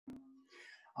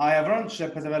Hi everyone,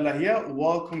 Giuseppe Tavella here.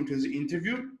 Welcome to the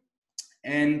interview.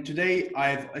 And today I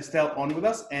have Estelle on with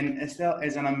us, and Estelle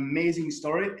has an amazing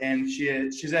story. And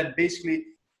she's had basically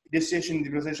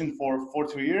dissociation for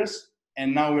 42 years,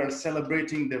 and now we are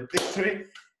celebrating the victory.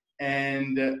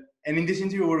 And in this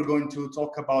interview, we're going to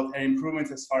talk about her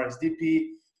improvements as far as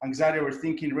DP, anxiety,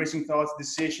 overthinking, racing thoughts,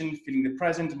 dissociation, feeling the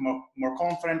present, more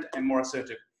confident, and more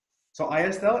assertive. So hi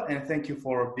Estelle, and thank you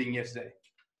for being here today.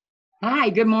 Hi,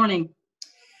 good morning.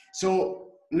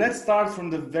 So let's start from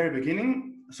the very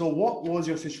beginning. So what was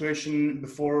your situation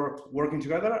before working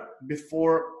together,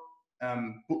 before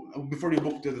you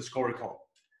booked the discovery call?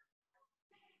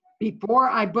 Before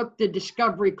I booked the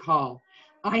discovery call,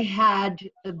 I had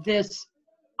this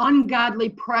ungodly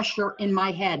pressure in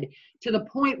my head to the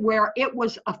point where it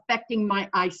was affecting my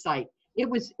eyesight. It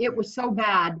was so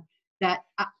bad that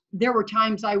there were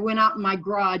times I went out in my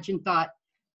garage and thought,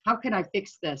 how can I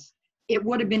fix this? It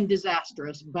would have been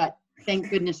disastrous, but thank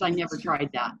goodness I never tried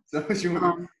that.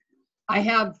 I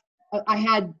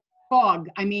had fog.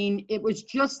 I mean, it was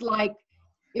like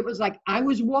I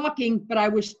was walking, but I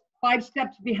was 5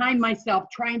 steps behind myself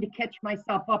trying to catch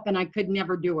myself up, and I could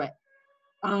never do it.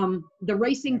 The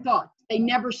racing thoughts, they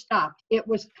never stopped. It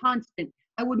was constant.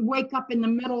 I would wake up in the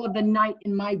middle of the night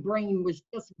and my brain was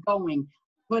just going,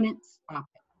 couldn't stop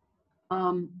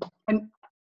it.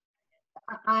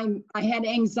 I had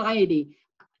anxiety.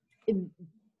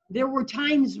 There were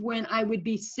times when I would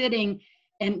be sitting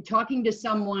and talking to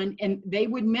someone and they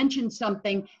would mention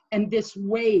something, and this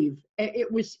wave, it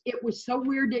was so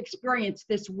weird to experience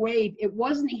this wave. It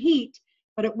wasn't heat,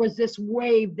 but it was this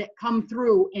wave that come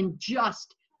through and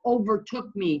just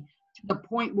overtook me to the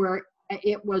point where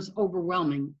it was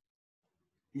overwhelming.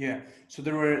 Yeah, so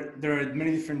there are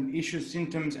many different issues,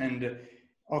 symptoms, and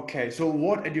okay, so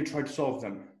what did you try to solve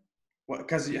them?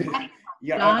 Because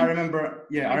I remember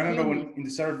when in the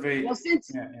survey. Well, since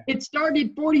it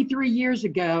started 43 years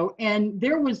ago, and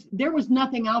there was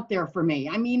nothing out there for me.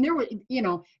 I mean, there were,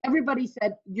 everybody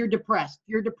said, you're depressed.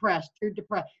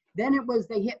 Then it was,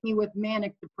 they hit me with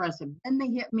manic depressive. Then they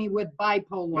hit me with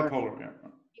bipolar.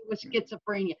 It was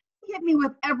schizophrenia. They hit me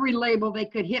with every label they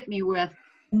could hit me with.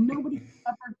 Nobody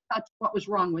ever touched what was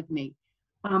wrong with me.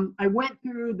 I went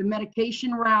through the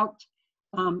medication route.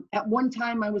 At one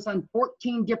time, I was on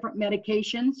 14 different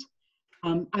medications.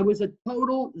 I was a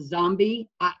total zombie.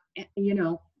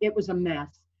 It was a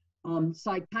mess.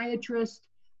 Psychiatrist,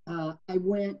 I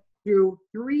went through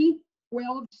 3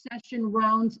 12-session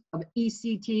rounds of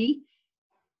ECT.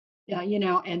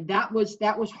 And that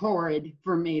was horrid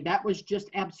for me. That was just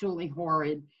absolutely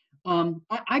horrid.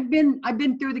 I've been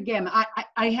through the gamut.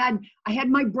 I had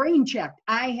my brain checked.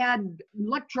 I had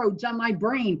electrodes on my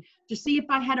brain to see if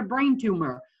I had a brain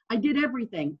tumor. I did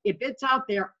everything. If it's out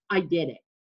there, I did it.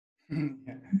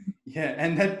 Yeah,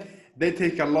 and that they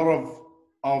take a lot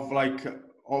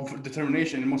of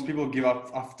determination. Most people give up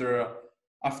after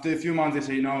a few months. They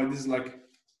say, no, this is like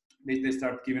they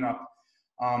start giving up.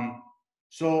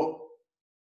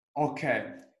 Okay.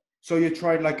 So you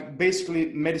tried like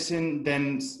basically medicine,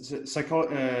 then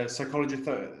psychology,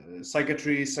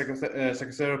 psychiatry,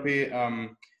 psychotherapy.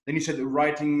 Then you said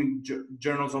writing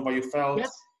journals of how you felt.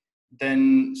 Yes.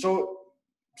 Then so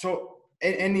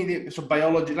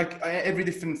biology, like every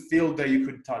different field that you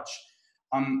could touch.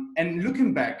 And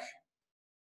looking back,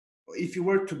 if you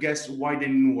were to guess why they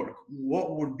didn't work,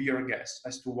 what would be your guess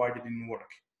as to why they didn't work?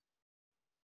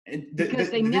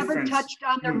 Because they never touched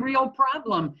on the real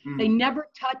problem. They never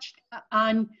touched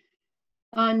on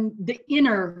the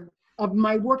inner of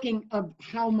my working, of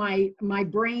how my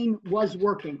brain was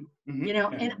working.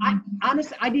 And I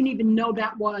honestly, I didn't even know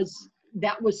that was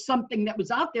something that was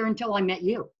out there until I met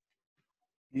you.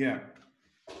 Yeah.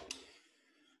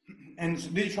 And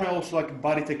did you try also like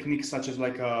body techniques such as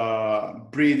like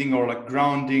breathing or like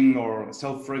grounding or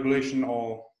self-regulation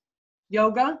or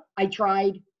yoga? I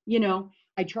tried,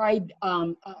 I tried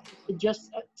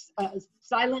just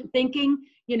silent thinking,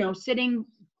 sitting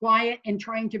quiet and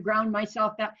trying to ground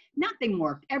myself. That nothing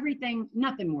worked.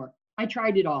 Nothing worked. I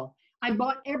tried it all. I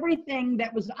bought everything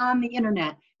that was on the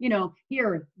internet.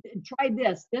 Here, try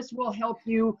this. This will help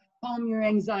you calm your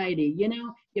anxiety.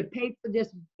 You pay for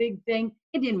this big thing.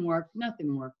 It didn't work.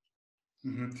 Nothing worked.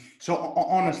 Mm-hmm. So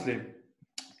honestly,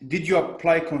 did you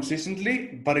apply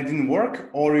consistently, but it didn't work,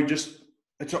 or you just?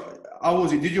 So how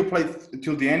was it? Did you apply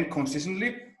till the end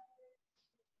consistently,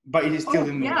 but it still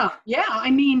didn't work? Yeah.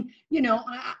 I mean,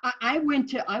 I went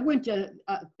to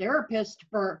a therapist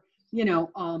for,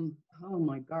 oh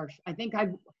my gosh, I think I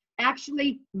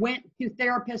actually went to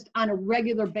therapist on a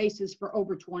regular basis for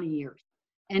over 20 years.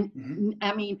 And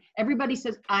I mean, everybody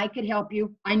says, I could help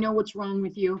you. I know what's wrong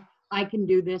with you. I can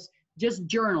do this. Just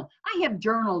journal. I have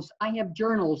journals,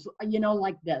 you know,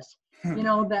 like this, you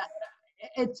know, that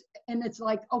it's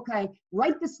like, okay,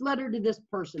 write this letter to this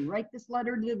person, write this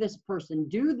letter to this person,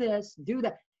 do this, do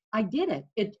that. I did it.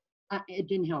 It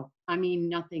didn't help. I mean,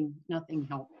 nothing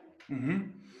helped. Mm-hmm.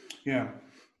 Yeah.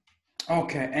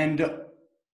 Okay. And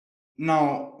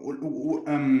now,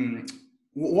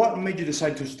 what made you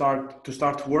decide to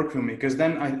start working with me? Because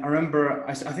then I remember,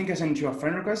 I think I sent you a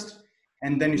friend request,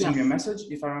 and then you sent me a message,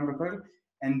 if I remember correctly.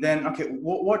 And then, okay,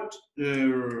 what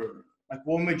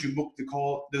made you book the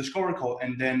discovery call,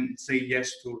 and then say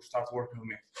yes to start working with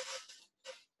me?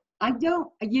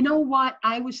 You know what?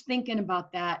 I was thinking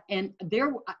about that, and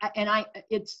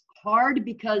it's hard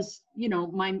because, you know,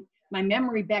 my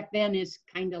memory back then is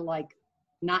kind of like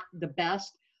not the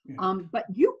best. Yeah. But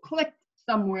you clicked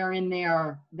somewhere in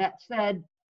there that said,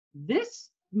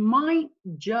 this might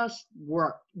just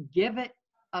work. Give it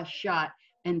a shot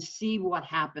and see what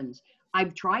happens.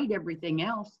 I've tried everything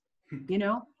else, you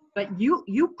know, but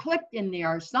you clicked in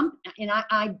there and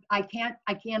I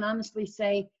can't honestly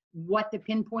say what the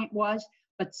pinpoint was,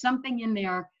 but something in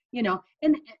there, you know,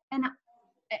 and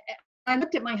I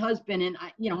looked at my husband, and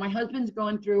you know, my husband's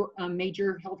going through a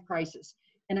major health crisis.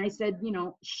 And I said, you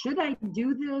know, should I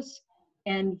do this?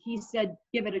 And he said,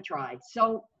 give it a try.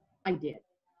 So I did.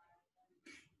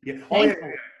 Yeah. Oh, yeah.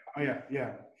 Oh, yeah.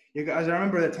 Yeah. Yeah. Guys, I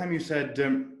remember the time you said,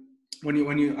 when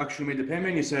you actually made the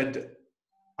payment, you said,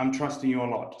 I'm trusting you a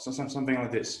lot. So something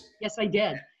like this. Yes, I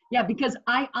did. Yeah, because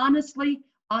I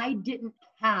didn't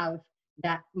have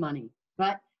that money,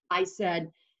 but I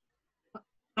said,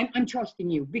 I'm trusting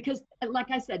you, because like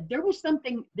I said, there was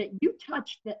something that you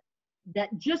touched that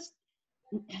just,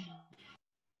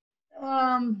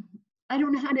 I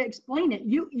don't know how to explain it.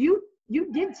 You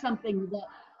did something that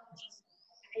just,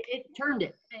 it turned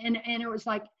it, and it was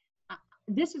like,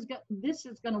 this is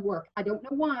going to work. I don't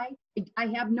know why. I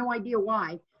have no idea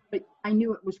why, but I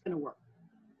knew it was going to work.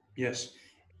 Yes.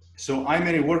 So I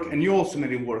made it work, and you also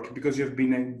made it work, because you've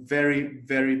been a very,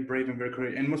 very brave and very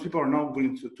courageous. And most people are not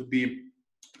willing to be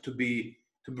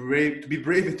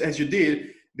brave as you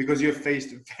did, because you have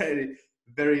faced very,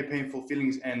 very painful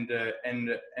feelings and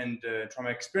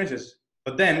traumatic experiences.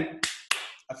 But then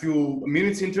a few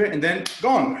minutes into it, and then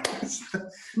gone.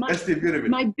 That's the beauty of it.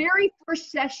 My very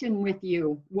first session with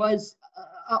you was,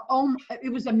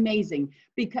 it was amazing,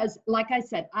 because like I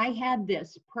said, I had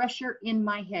this pressure in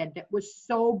my head that was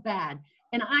so bad,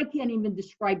 and I can't even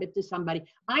describe it to somebody.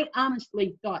 I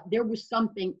honestly thought there was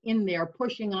something in there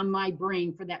pushing on my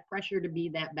brain for that pressure to be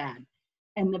that bad.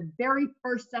 And the very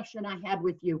first session I had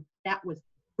with you, that was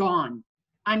gone.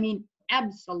 I mean,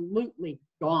 absolutely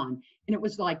gone. And it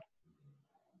was like,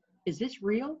 is this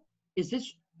real? Is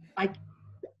this,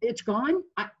 it's gone?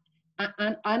 I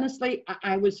honestly,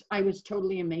 I was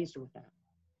totally amazed with that.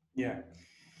 Yeah.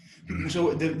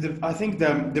 So I think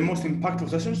the most impactful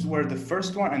sessions were the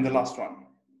first one and the last one,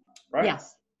 right?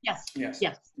 Yes. Yeah.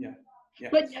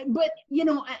 But you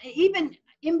know, even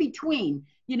in between,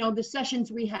 you know, the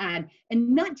sessions we had, and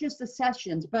not just the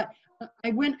sessions, but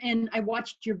I went and I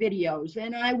watched your videos,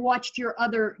 and I watched your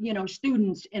other, you know,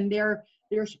 students and they're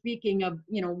speaking of,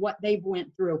 you know, what they've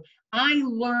went through. I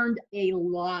learned a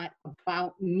lot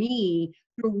about me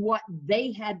through what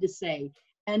they had to say.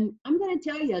 And I'm going to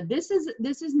tell you, this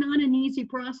is not an easy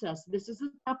process. This is a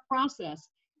tough process.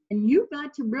 And you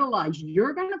got to realize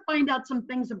you're going to find out some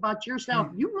things about yourself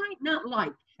you might not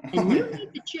like, and you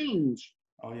need to change.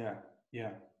 Oh, yeah.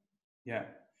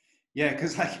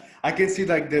 Because I can see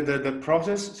like the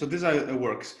process. So this is how it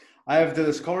works. I have the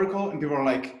discovery call, and people are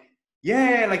like,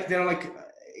 yeah, like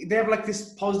they have like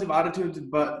this positive attitude,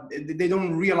 but they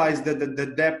don't realize that the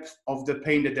depth of the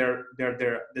pain that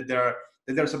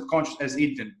their subconscious has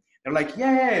eaten. They're like,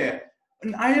 yeah.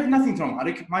 And I have nothing wrong.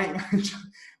 My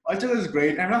child is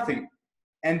great. I have nothing.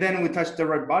 And then we touch the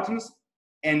right buttons,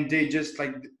 and they just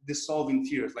like dissolve in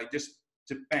tears, like just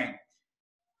bang.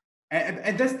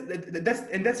 And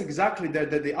that's exactly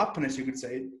the happiness, you could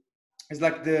say. It's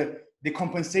like the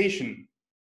compensation.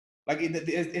 Like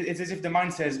it's as if the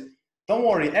mind says, don't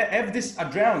worry, have this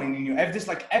adrenaline in you, have this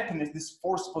like happiness, this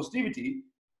forced positivity,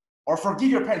 or forgive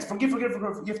your parents, forgive, you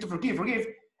have to forgive.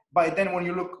 But then when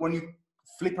you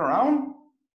flip around,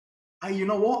 you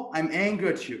know what? I'm angry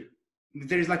at you.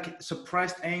 There is like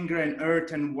suppressed anger and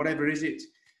hurt and whatever is it.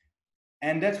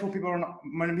 And that's what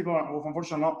many people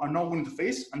unfortunately are not willing to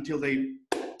face until they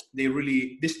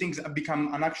really, these things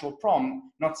become an actual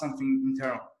problem, not something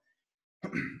internal.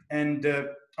 And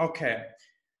okay.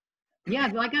 Yeah,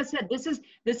 like I said, this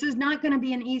is not going to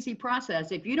be an easy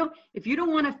process. If you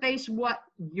don't want to face what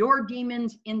your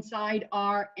demons inside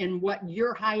are and what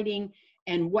you're hiding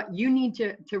and what you need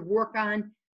to work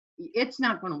on, it's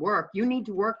not going to work. You need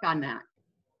to work on that.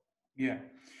 Yeah.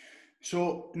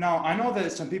 So now I know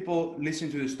that some people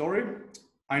listen to the story.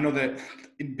 I know that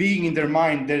being in their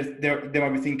mind, they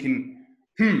might be thinking,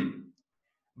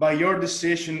 but your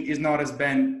decision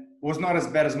was not as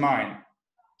bad as mine.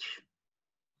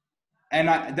 And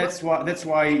that's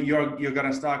why you're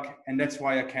gonna stuck, and that's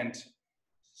why I can't.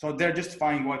 So they're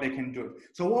justifying why they can do it.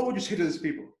 So what would you say to these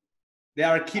people? They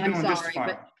are keeping on justifying.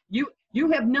 But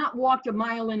you have not walked a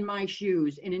mile in my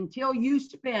shoes, and until you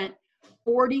spent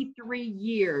 43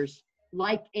 years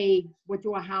like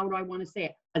how do I want to say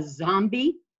it, a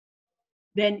zombie,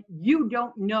 then you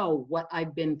don't know what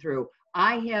I've been through.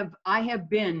 I have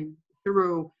been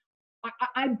through,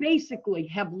 I basically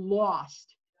have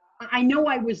lost. I know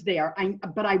I was there,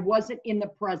 but I wasn't in the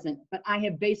present, but I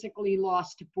have basically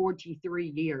lost 43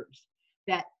 years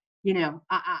that,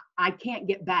 I can't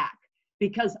get back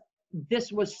because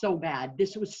this was so bad.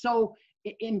 This was so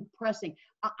impressing.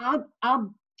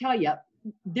 I'll tell you,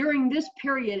 during this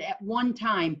period at one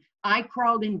time, I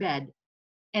crawled in bed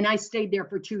and I stayed there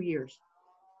for 2 years.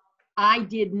 I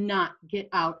did not get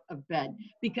out of bed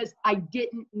because I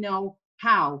didn't know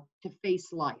how to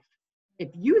face life. If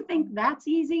you think that's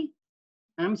easy,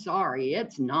 I'm sorry,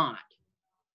 it's not.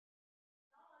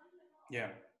 Yeah.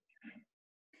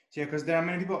 Yeah, because there are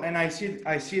many people, and I see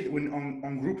it when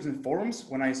on groups and forums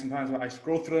when I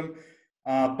scroll through them,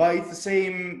 but it's the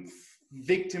same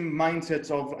victim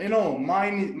mindset of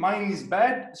mine is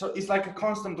bad, so it's like a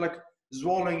constant like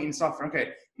swallowing in suffering.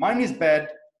 Okay, mine is bad.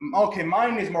 Okay,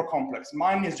 mine is more complex.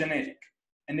 Mine is genetic,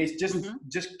 and it's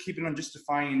just keeping on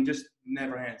justifying, just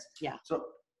never ends. Yeah. So,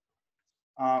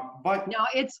 but no,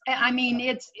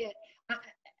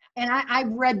 and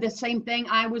I've read the same thing.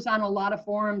 I was on a lot of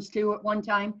forums too at one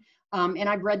time, and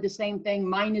I've read the same thing.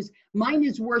 Mine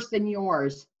is worse than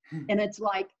yours, and it's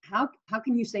like, how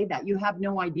can you say that? You have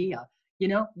no idea.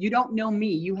 You don't know me.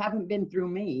 You haven't been through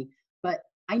me, but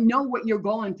I know what you're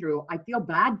going through. I feel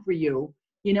bad for you,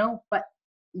 but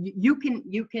you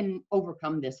can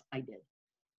overcome this. I did.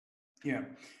 Yeah.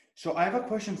 So I have a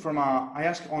question from I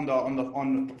asked on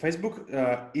Facebook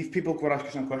if people could ask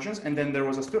you some questions, and then there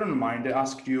was a student of mine that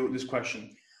asked you this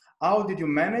question: how did you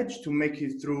manage to make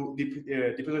it through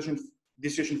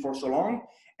dissociation for so long,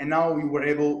 and now you were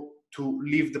able to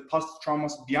leave the past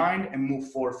traumas behind and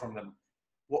move forward from them?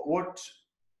 What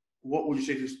would you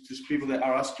say to people that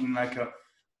are asking like,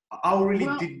 how really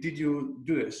did you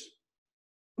do this?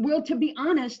 Well, to be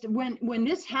honest, when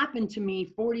this happened to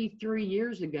me 43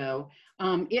 years ago,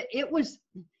 it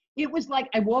was like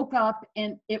I woke up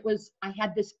and I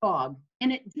had this fog,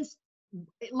 and it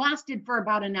lasted for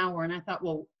about an hour, and I thought,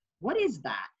 well, what is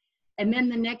that? And then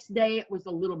the next day it was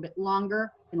a little bit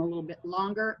longer and a little bit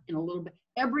longer and a little bit.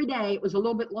 Every day it was a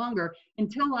little bit longer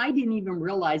until I didn't even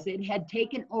realize it had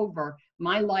taken over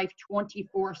my life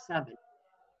 24/7.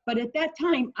 But at that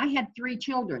time, I had 3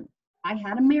 children. I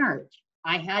had a marriage.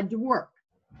 I had to work.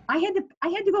 I had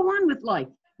to go on with life.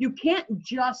 You can't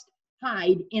just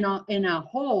hide in a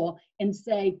hole and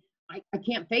say, I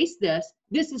can't face this.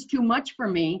 This is too much for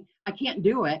me. I can't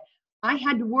do it. I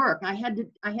had to work. I had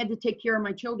to take care of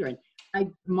my children. I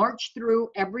marched through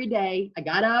every day. I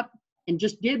got up and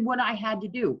just did what I had to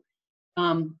do.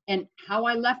 And how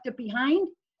I left it behind?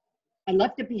 I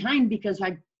left it behind because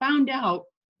I found out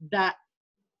that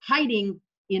hiding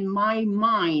in my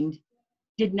mind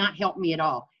did not help me at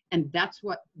all. And that's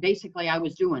what basically I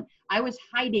was doing. I was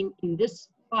hiding in this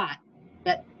spot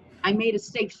that I made a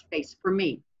safe space for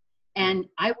me. And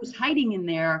I was hiding in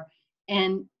there,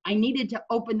 and I needed to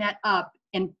open that up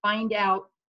and find out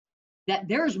that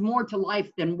there's more to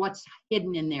life than what's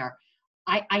hidden in there.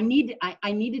 I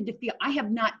needed to feel. I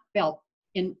have not felt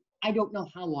in I don't know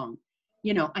how long.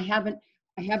 I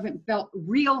haven't felt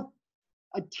real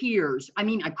tears. I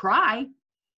mean, I cry,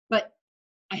 but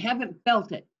I haven't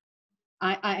felt it.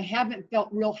 I haven't felt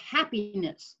real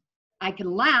happiness. I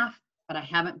can laugh, but I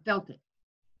haven't felt it.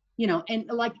 And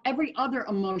like every other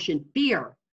emotion,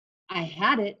 fear, I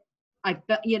had it. I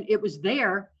felt it was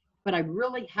there, but I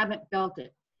really haven't felt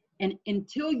it. And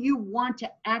until you want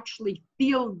to actually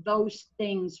feel those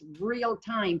things real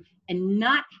time and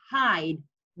not hide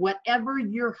whatever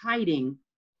you're hiding,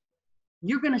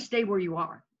 you're going to stay where you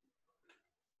are.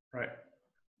 Right.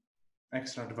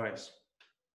 Excellent advice.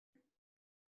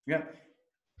 Yeah.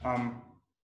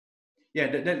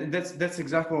 That's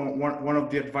exactly one of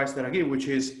the advice that I give, which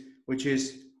is,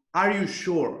 are you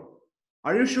sure?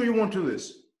 Are you sure you want to do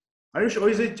this? Are you sure?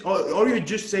 Or you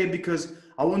just say because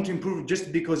I want to improve,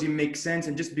 just because it makes sense,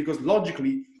 and just because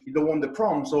logically you don't want the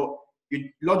problem. So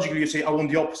logically you say I want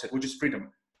the opposite, which is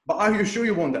freedom. But are you sure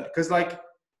you want that? Because like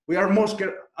we are more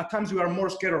scared, at times we are more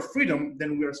scared of freedom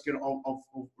than we are scared of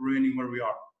ruining where we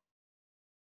are.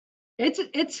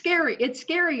 It's scary. It's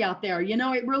scary out there. You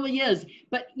know, it really is.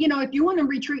 But, you know, if you want to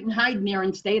retreat and hide in there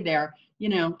and stay there, you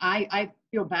know, I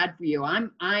feel bad for you.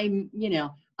 You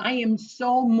know, I am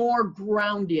so more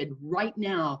grounded right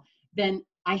now than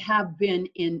I have been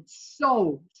in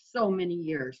so many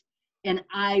years. And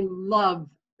I love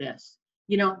this.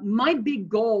 You know, my big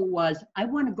goal was I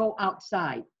want to go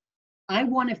outside. I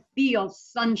want to feel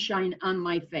sunshine on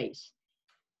my face.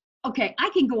 Okay, I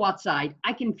can go outside.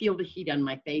 I can feel the heat on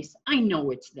my face. I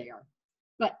know it's there.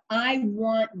 But I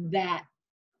want that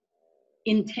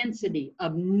intensity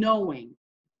of knowing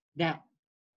that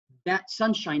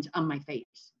sun shines on my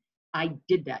face. I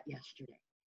did that yesterday.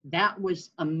 That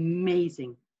was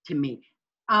amazing to me.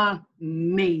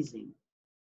 Amazing.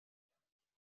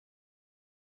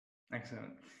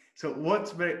 Excellent. So what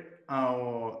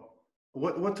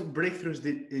breakthroughs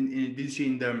did you see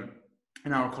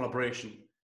in our collaboration?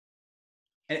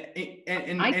 And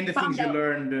the things you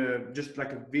learned, just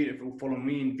like a video, follow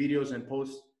me in videos and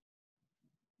posts.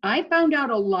 I found out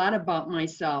a lot about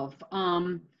myself.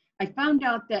 I found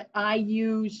out that I'll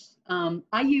use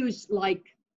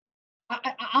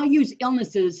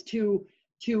illnesses to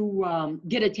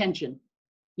get attention.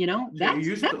 You know,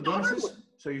 that's hard.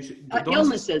 So you use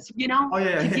illnesses, you know,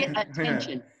 to get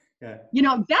attention. Yeah. You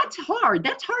know, that's hard.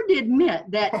 That's hard to admit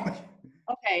that.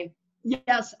 Okay,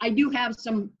 yes, I do have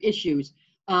some issues.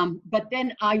 But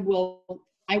then I will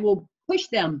push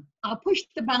them. I'll push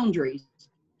the boundaries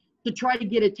to try to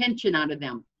get attention out of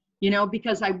them, you know,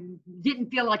 because I didn't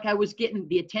feel like I was getting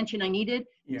the attention I needed.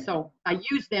 Yeah. So I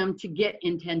used them to get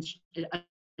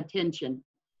attention.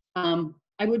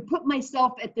 I would put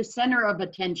myself at the center of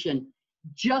attention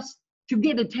just to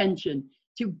get attention,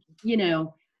 to, you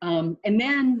know, and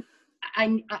then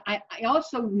I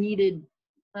also needed,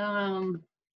 how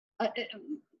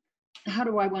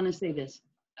do I want to say this?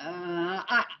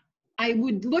 I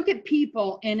would look at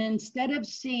people, and instead of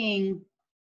seeing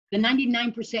the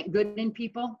 99% good in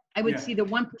people, I would see the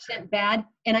 1% bad,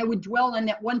 and I would dwell on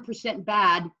that 1%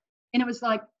 bad. And it was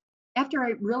like, after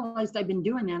I realized I'd been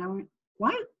doing that, I went,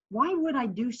 why would I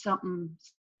do something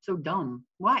so dumb?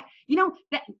 Why? You know,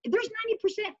 that there's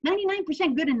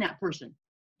 99% good in that person,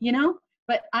 you know,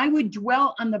 but I would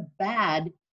dwell on the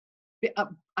bad.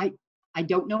 I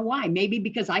don't know why. Maybe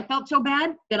because I felt so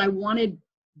bad that I wanted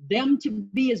them to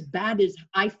be as bad as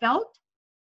I felt,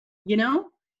 you know.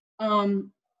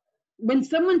 When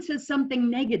someone says something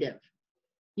negative,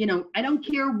 you know, I don't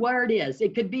care where it is.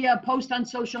 It could be a post on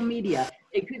social media.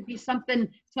 It could be something,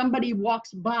 somebody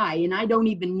walks by and I don't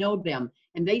even know them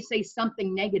and they say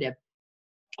something negative.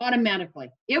 Automatically,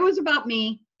 it was about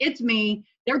me. It's me.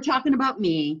 They're talking about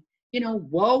me. You know,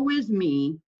 woe is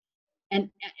me. And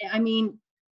I mean,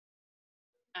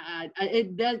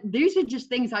 these are just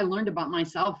things I learned about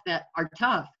myself that are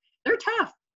tough. They're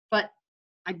tough, but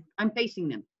I'm facing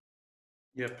them.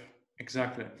 Yep,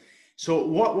 exactly. So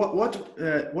what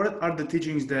are the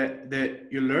teachings that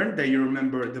you learned that you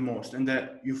remember the most and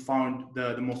that you found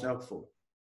the most helpful?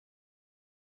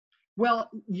 Well,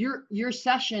 your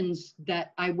sessions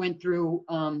that I went through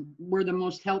were the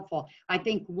most helpful. I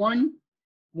think 1,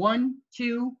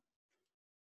 2,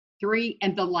 3,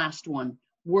 and the last one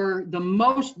were the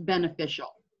most beneficial.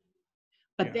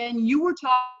 But then you were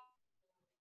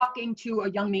talking to a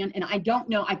young man, and I don't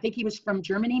know, I think he was from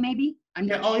Germany, maybe? I'm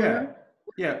not sure.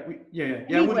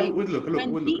 Anyway, we'd look,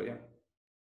 yeah.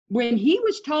 When he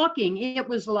was talking, it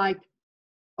was like,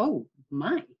 oh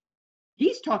my,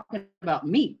 he's talking about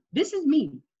me. This is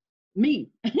me.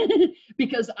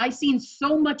 Because I seen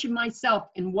so much of myself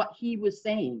in what he was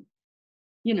saying,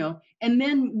 you know. And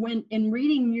then when in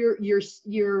reading your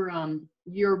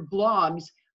blogs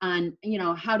on, you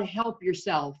know, how to help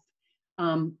yourself,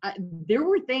 there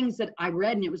were things that I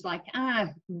read and it was like,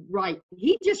 right,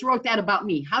 he just wrote that about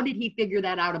me. How did he figure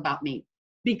that out about me?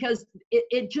 Because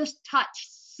it just touched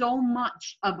so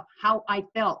much of how I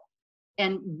felt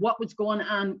and what was going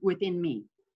on within me.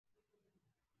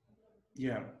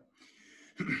 Yeah.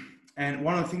 And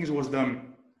one of the things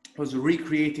was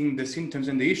recreating the symptoms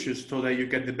and the issues so that you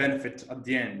get the benefit at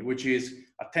the end, which is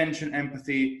attention,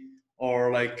 empathy,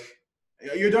 or like,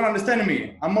 you don't understand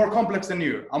me. I'm more complex than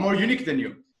you. I'm more unique than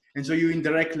you. And so you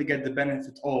indirectly get the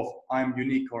benefit of I'm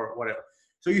unique or whatever.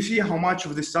 So you see how much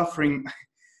of the suffering,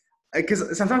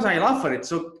 because sometimes I laugh at it.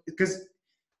 So because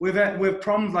we've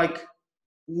problems like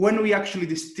when we actually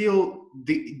distill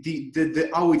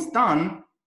the how it's done,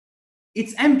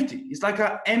 it's empty. It's like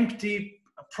an empty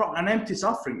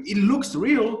suffering. It looks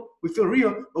real. We feel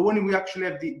real. But when we actually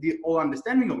have the whole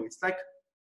understanding of it, it's like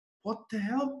what the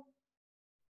hell?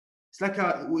 It's like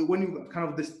when you kind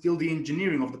of distill the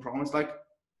engineering of the problem, it's like,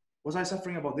 was I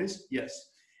suffering about this? Yes.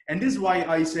 And this is why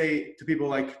I say to people,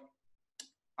 like,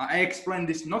 I explain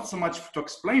this not so much to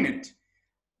explain it,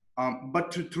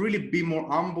 but to really be more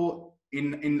humble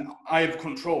in I have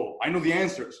control. I know the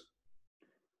answers.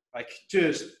 Like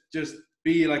just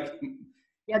be like,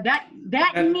 yeah,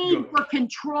 that need for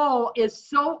control is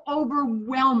so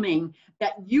overwhelming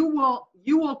that you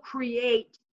will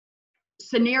create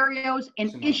scenarios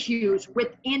and issues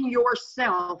within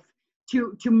yourself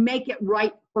to make it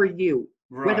right for you.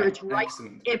 Right. Whether it's right,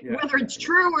 whether it's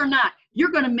true or not,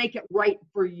 you're going to make it right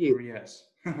for you. Yes.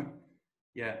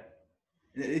 Yeah.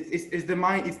 It's the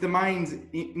mind. It's the mind's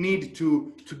need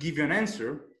to give you an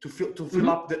answer to fill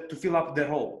up the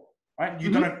hole. Right?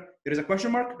 You don't have, there is a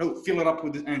question mark. No, fill it up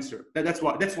with the answer. That's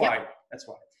why.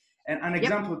 And an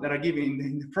example that I give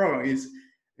in the program is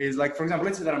like, for example,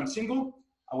 let's say that I'm single,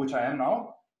 which I am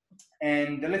now,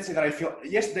 and let's say that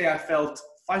yesterday I felt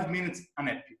 5 minutes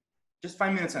unhappy, just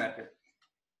 5 minutes unhappy.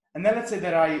 And then let's say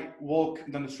that I walk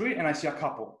down the street and I see a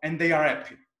couple and they are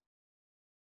happy.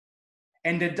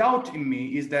 And the doubt in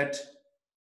me is that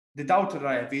the doubt that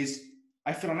I have is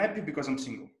I feel unhappy because I'm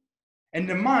single. And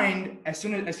the mind, as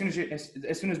soon as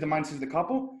the mind sees the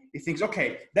couple, it thinks,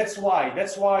 okay, that's why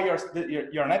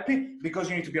you're unhappy, because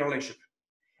you need to be in a relationship.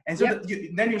 And so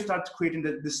then you start creating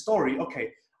the story.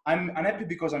 Okay, I'm unhappy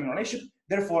because I'm in a relationship.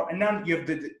 Therefore, and now you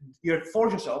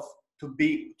force yourself to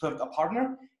have a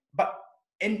partner, but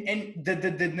and the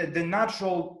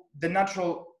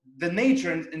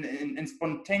nature and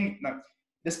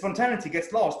the spontaneity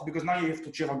gets lost, because now you have to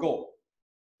achieve a goal.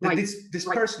 Right. This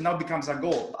person now becomes a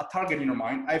goal, a target in your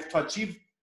mind. I have to achieve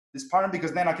this partner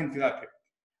because then I can feel happy.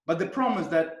 But the problem is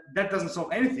that doesn't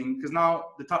solve anything, because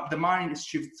now the mind is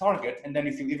achieved target, and then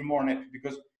you feel even more unhappy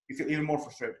because you feel even more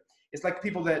frustrated. It's like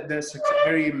people that they're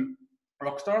very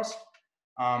rock stars,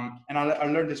 and I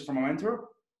learned this from a mentor.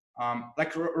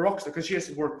 Like rockstar, because she has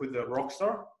to work with a rock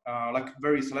star, like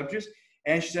very celebrities,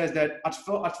 and she says that at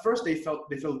first they felt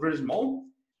very small,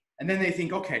 and then they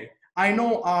think, okay, I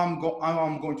know I'm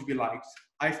going to be liked.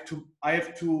 I have to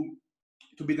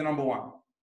be the number one.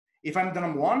 If I'm the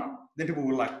number one, then people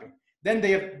will like me. Then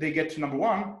they get to number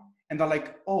one, and they're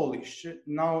like, holy shit!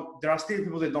 Now there are still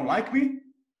people that don't like me,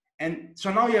 and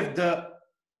so now you have the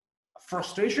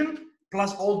frustration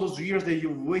plus all those years that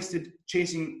you've wasted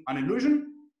chasing an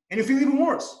illusion, and you feel even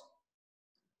worse.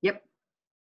 Yep.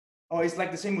 Oh, it's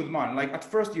like the same with money. Like at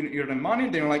first you're the money,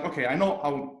 then you're like, okay, I know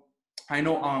how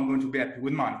I'm going to be happy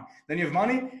with money. Then you have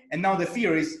money, and now the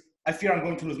fear is, I fear I'm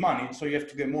going to lose money, so you have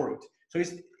to get more of it. So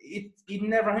it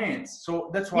never ends. So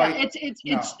that's why. Yeah,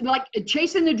 it's like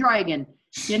chasing the dragon.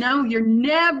 You know, you're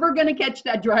never gonna catch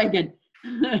that dragon.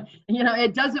 You know,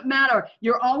 it doesn't matter.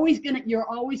 You're always gonna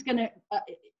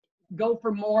go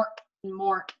for more and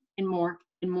more and more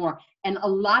and more. And a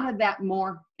lot of that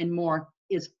more and more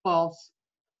is false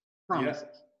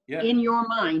promises. Yeah. In your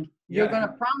mind, you're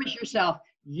gonna promise yourself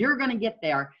you're gonna get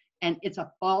there, and it's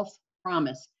a false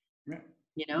promise. Yeah.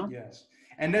 You know. Yes,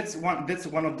 and that's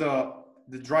one of the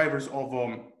drivers of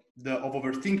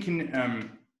overthinking,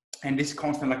 and this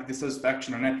constant like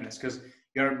dissatisfaction and happiness, because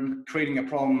you're creating a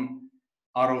problem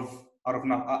out of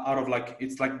like,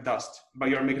 it's like dust, but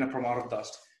you're making a problem out of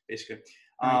dust basically.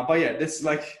 But yeah, that's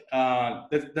like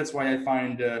that's why I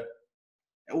find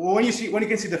when you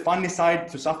can see the funny side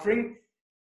to suffering,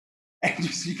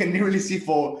 and you can really see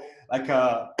for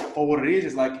what it is,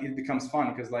 it's like it becomes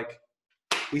fun, because like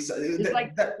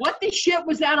what the shit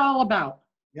was that all about?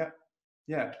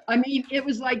 Yeah. I mean, it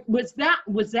was like, was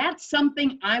that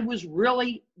something I was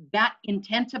really that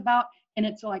intense about? And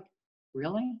it's like,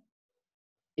 really?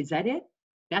 Is that it?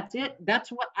 That's it? That's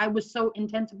what I was so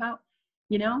intense about,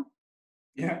 you know?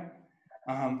 Yeah.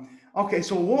 Okay,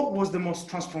 so what was the most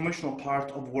transformational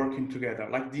part of working together?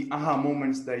 Like the aha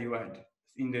moments that you had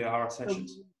in our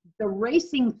sessions? The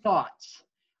racing thoughts.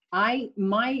 My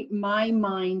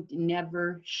mind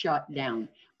never shut down.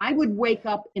 I would wake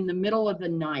up in the middle of the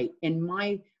night, and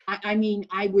my brain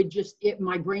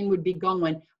would be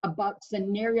going about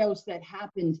scenarios that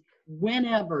happened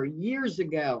whenever, years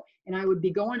ago, and I would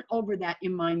be going over that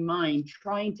in my mind,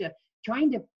 trying to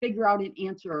figure out an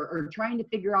answer or trying to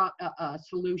figure out a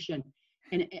solution,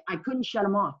 and I couldn't shut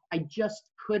them off. I just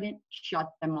couldn't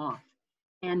shut them off,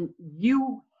 and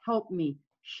you helped me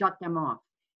shut them off.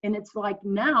 And it's like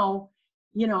now,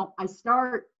 you know, I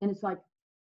start, and it's like,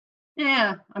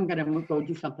 I'm gonna go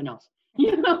do something else.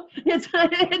 You know,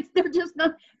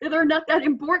 they're not that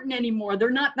important anymore.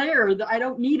 They're not there. I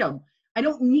don't need them. I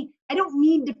don't need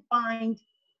to find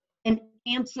an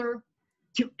answer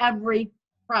to every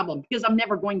problem because I'm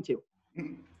never going to.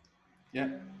 Yeah.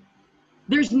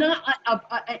 There's not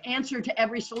an answer to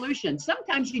every solution.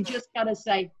 Sometimes you just got to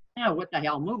say, oh, what the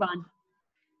hell, move on.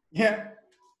 Yeah.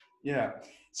 Yeah.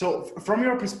 So from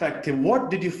your perspective, what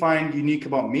did you find unique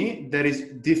about me that is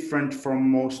different from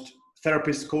most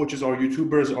therapists, coaches, or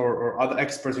YouTubers or other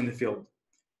experts in the field?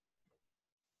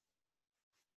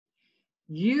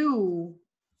 You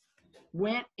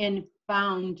went and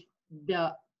found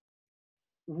the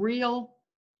real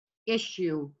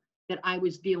issue that I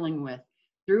was dealing with.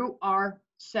 Through our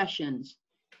sessions,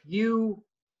 you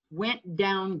went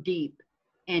down deep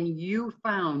and you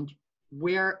found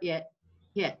where it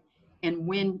hit. And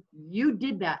when you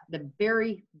did that, the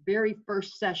very, very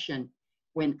first session,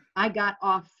 when I got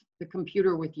off the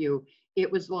computer with you, it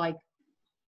was like,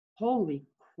 holy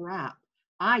crap.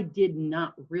 I did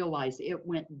not realize it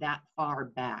went that far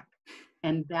back.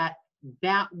 And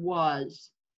that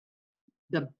was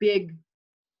the big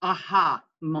aha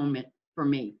moment for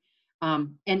me.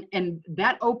 And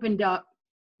that opened up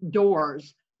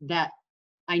doors that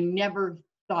I never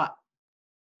thought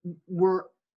were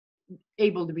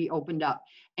able to be opened up.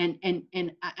 And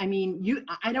I mean,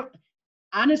 I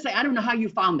don't know how you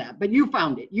found that, but you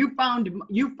found it. You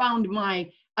found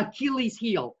my Achilles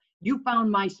heel. You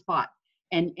found my spot,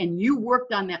 and you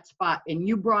worked on that spot, and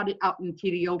you brought it out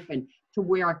into the open to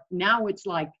where now it's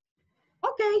like,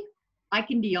 okay, I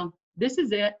can deal. This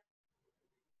is it.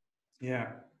 Yeah.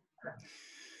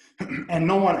 And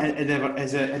no one had ever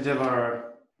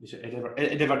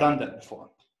done that before.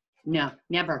 No,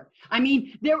 never. I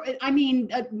mean,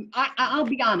 I'll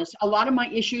be honest. A lot of my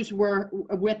issues were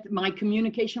with my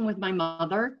communication with my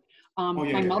mother.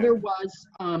 My mother was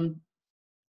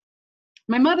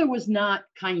not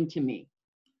kind to me,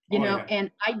 you know,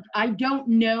 and I don't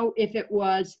know if it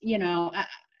was, you know,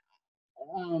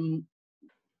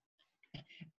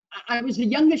 I was the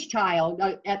youngest child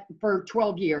for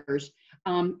 12 years,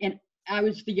 and I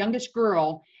was the youngest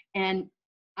girl, and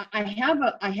I have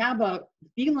a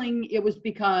feeling it was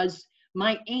because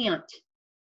my aunt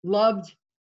loved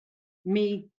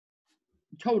me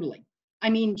totally. I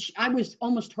mean, I was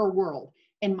almost her world,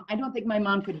 and I don't think my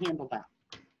mom could handle that.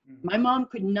 My mom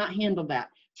could not handle that.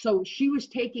 So she was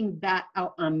taking that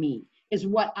out on me, is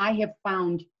what I have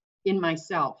found in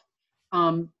myself.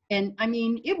 And I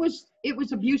mean, it was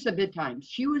abusive at times.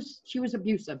 She was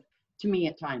abusive to me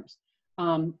at times.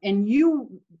 And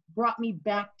you brought me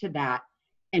back to that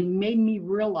and made me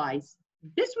realize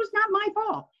this was not my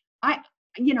fault.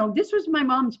 This was my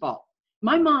mom's fault.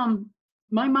 My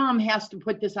mom has to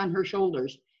put this on her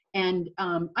shoulders, and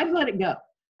I've let it go.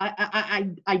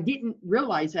 I didn't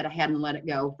realize that I hadn't let it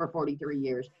go for 43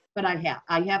 years, but I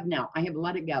have now. I have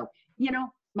let it go. You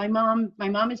know, my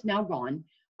mom is now gone.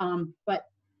 But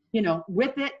you know,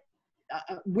 with it,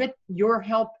 with your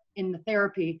help in the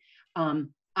therapy,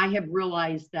 I have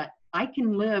realized that I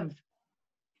can live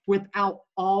without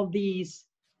all these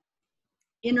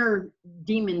inner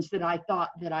demons that I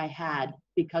thought that I had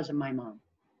because of my mom.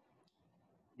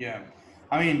 Yeah,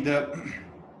 I mean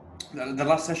the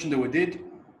last session that we did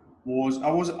was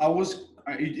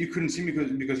you couldn't see me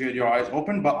because you had your eyes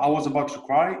open, but I was about to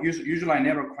cry. Usually I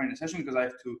never cry in a session because I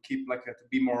have to keep to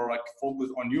be more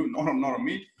focused on you, not on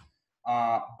me.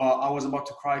 But I was about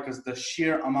to cry because the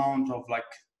sheer amount of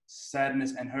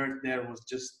sadness and hurt there was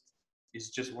just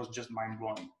mind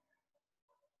blowing.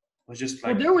 It was just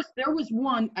well, there was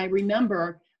one I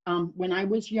remember when I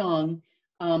was young.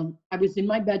 I was in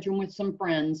my bedroom with some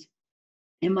friends,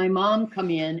 and my mom come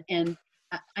in, and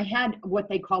I had what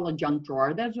they call a junk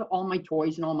drawer. That's where all my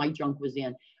toys and all my junk was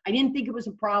in. I didn't think it was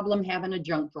a problem having a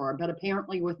junk drawer, but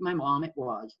apparently with my mom it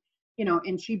was. You know,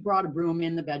 and she brought a broom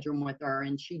in the bedroom with her,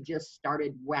 and she just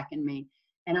started whacking me.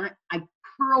 And I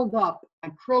curled up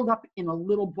in a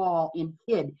little ball and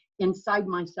hid inside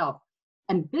myself.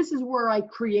 And this is where I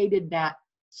created that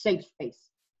safe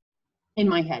space in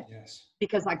my head. Yes.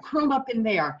 Because I curled up in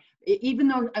there, even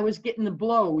though I was getting the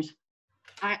blows,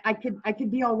 I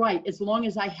could be all right as long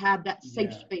as I had that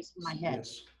safe space in my head.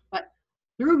 Yes. But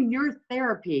through your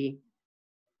therapy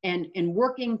and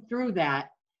working through that,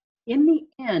 in the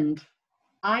end,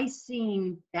 I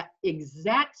seen that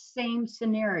exact same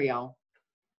scenario,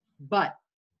 but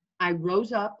I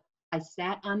rose up, I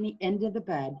sat on the edge of the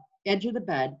bed,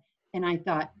 and I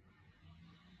thought,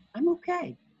 I'm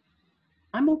okay.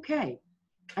 I'm okay.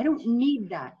 I don't need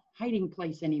that hiding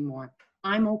place anymore.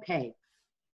 I'm okay.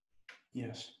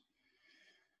 Yes.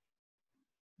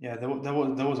 Yeah, there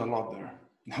was a lot there.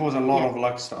 There was a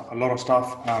lot of stuff, a lot of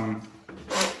stuff.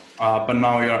 But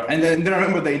now and then I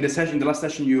remember that in the last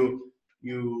session,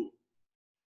 you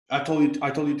I told you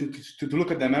to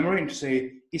look at the memory and to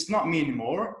say, it's not me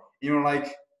anymore. And you're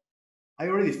like, I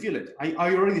already feel it. I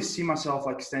already see myself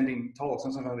like standing tall,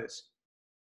 something like this.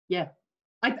 Yeah.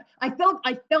 I felt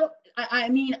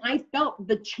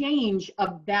the change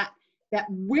of that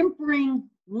whimpering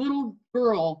little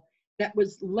girl that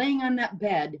was laying on that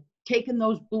bed, taking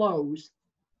those blows,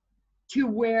 to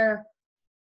where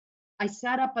I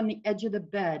sat up on the edge of the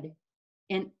bed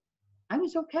and I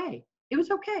was okay. It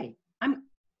was okay. I'm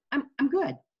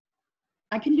good.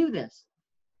 I can do this.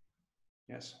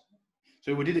 Yes.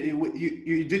 So we did it.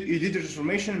 You did the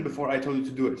transformation before I told you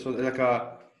to do it. So like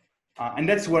and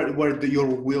that's where your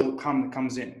will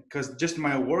comes in, because just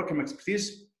my work and my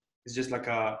expertise is just like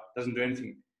doesn't do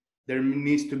anything. There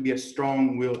needs to be a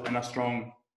strong will and a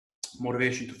strong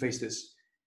motivation to face this.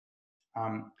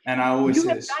 And I always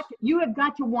say this. You have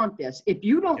got to want this. If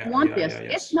you don't want this,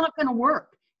 it's not going to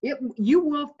work. You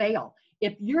will fail.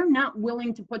 If you're not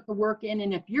willing to put the work in,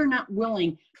 and if you're not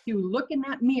willing to look in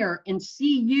that mirror and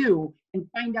see you and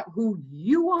find out who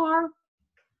you are,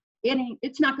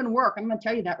 it's not going to work. I'm going to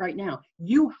tell you that right now.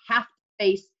 You have to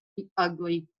face the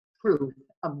ugly truth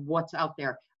of what's out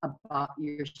there about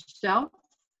yourself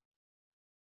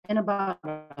and about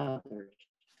others.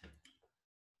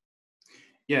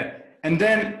 Yeah, and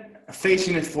then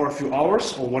facing it for a few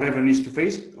hours or whatever it needs to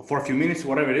face, for a few minutes,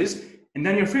 whatever it is, and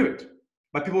then you're free of it.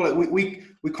 But people, we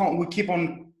keep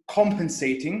on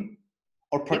compensating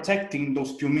or protecting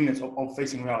those few minutes of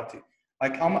facing reality.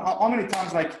 Like how many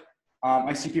times, like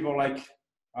I see people like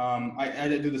I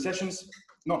do the sessions,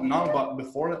 not now but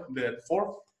before,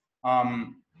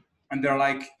 and they're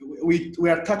like, we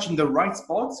are touching the right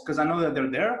spots because I know that they're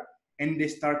there. And they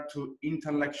start to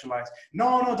intellectualize.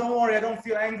 No, don't worry, I don't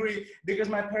feel angry because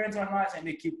my parents are nice. And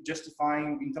they keep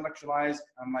justifying, intellectualize.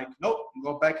 I'm like, nope,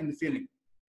 go back in the feeling.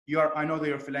 I know that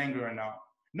you feel angry right now.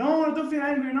 No, I don't feel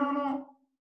angry. No.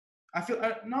 I feel,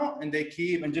 no. And they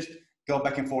keep and just go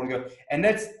back and forth. And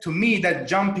that's, to me, that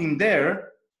jumping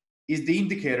there is the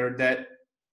indicator that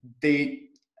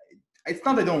it's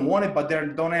not they don't want it, but they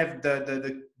don't have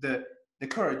the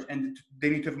courage, and they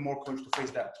need to have more courage to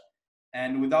face that.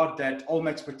 And without that, all my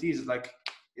expertise is like,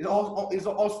 it's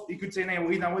also you could say in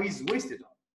a way is wasted.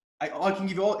 I can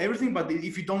give you everything, but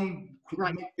if you don't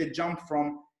make the jump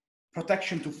from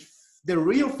protection to the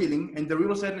real feeling and the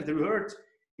real sadness, the real hurt,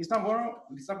 it's not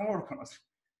gonna work on us.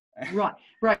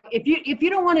 Right. If you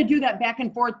don't want to do that back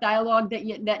and forth dialogue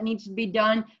that needs to be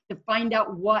done to find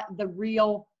out what the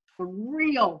real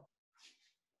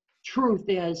truth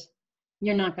is,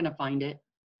 you're not going to find it.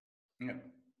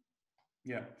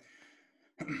 Yeah.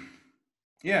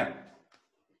 Yeah.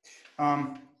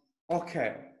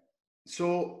 Okay.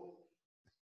 So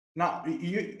now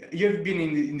you've been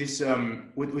in this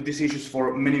with these issues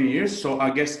for many years. So I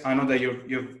guess I know that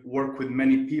you've worked with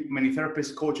many people, many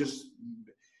therapists, coaches,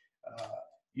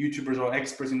 YouTubers, or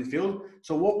experts in the field.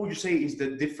 So what would you say is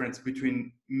the difference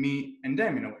between me and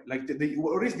them in a way? Like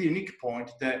what is the unique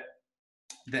point that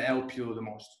help you the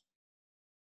most?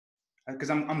 Because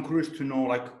I'm curious to know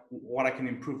like what I can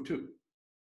improve too.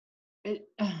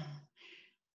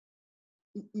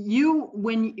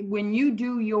 When you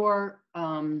do your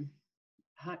how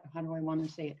do I want to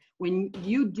say it? When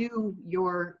you do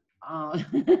your I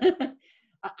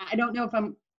don't know if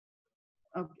I'm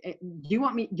okay. Do you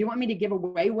want me to give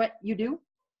away what you do?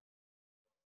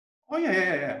 Oh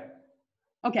yeah.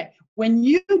 Okay. When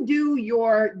you do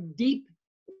your deep,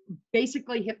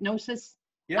 basically hypnosis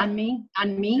on me,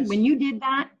 yes. When you did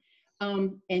that,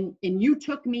 and you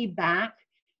took me back,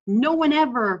 no one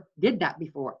ever did that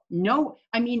before. No,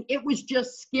 I mean, it was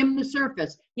just skim the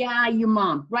surface. Yeah, your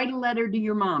mom, write a letter to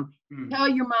your mom. Tell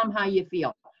your mom how you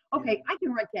feel. Okay, I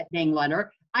can write that dang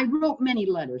letter. I wrote many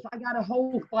letters. I got a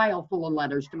whole file full of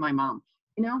letters to my mom,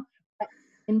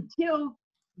 until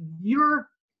your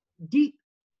deep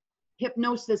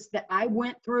hypnosis that I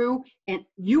went through, and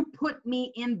you put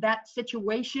me in that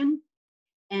situation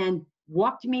and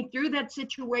walked me through that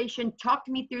situation, talked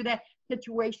me through that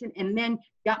situation, and then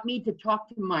got me to talk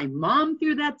to my mom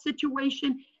through that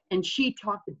situation, and she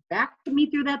talked back to me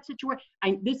through that situation.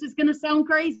 This is going to sound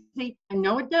crazy. I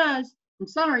know it does. I'm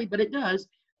sorry, but it does.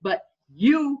 But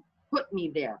you put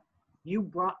me there. You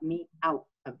brought me out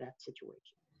of that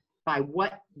situation by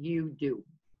what you do.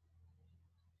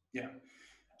 Yeah.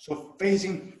 So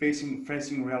facing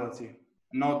reality,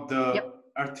 not the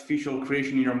artificial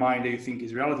creation in your mind that you think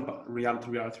is reality, but reality.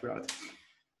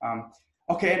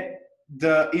 Okay,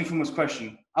 the infamous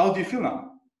question. How do you feel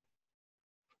now?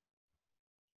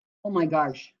 Oh my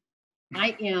gosh.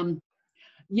 I am,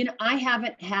 I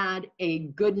haven't had a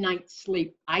good night's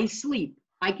sleep. I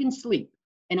can sleep.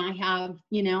 And I have,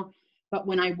 But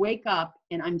when I wake up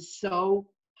and I'm so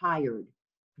tired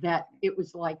that it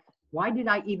was like, why did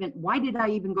I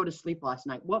even go to sleep last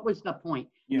night? What was the point?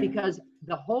 Yeah. Because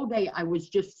the whole day I was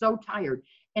just so tired.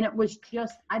 And it was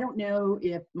just, I don't know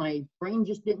if my brain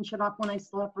just didn't shut off when I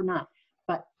slept or not.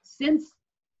 But since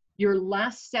your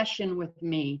last session with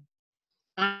me,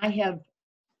 I have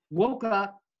woke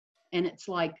up and it's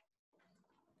like,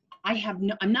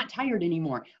 I'm not tired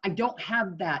anymore. I don't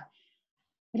have that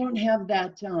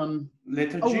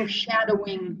Lethargy?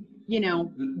 overshadowing,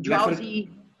 drowsy.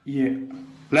 Yeah.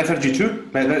 Lethargy too?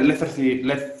 Lethargy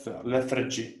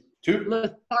too?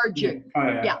 Lethargic. Oh,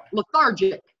 yeah. Yeah,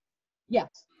 lethargic.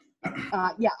 Yes.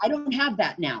 Yeah, I don't have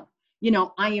that now.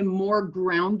 I am more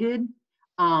grounded.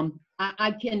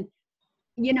 I can,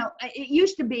 it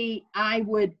used to be I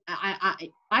would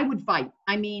fight.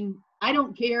 I mean, I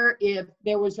don't care if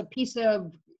there was a piece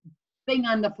of thing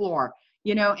on the floor,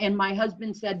 and my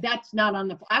husband said, that's not on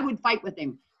the floor. I would fight with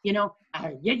him, yeah,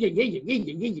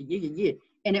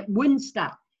 and it wouldn't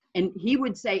stop. And he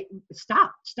would say,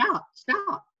 stop,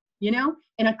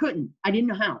 and I couldn't. I didn't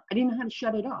know how. I didn't know how to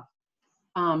shut it off.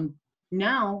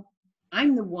 Now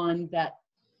I'm the one that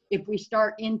if we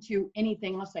start into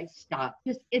anything, I'll say, stop,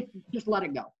 just let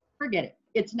it go. Forget it.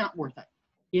 It's not worth it.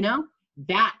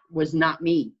 That was not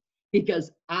me,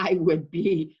 because I would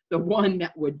be the one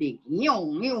that would be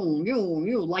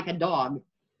like a dog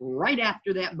right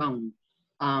after that bone.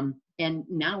 And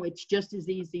now it's just as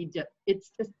easy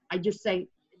I just say,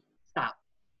 stop.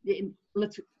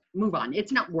 Let's move on.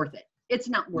 It's not worth it. It's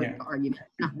not worth the argument.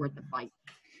 It's not worth the fight.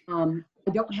 I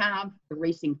don't have the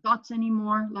racing thoughts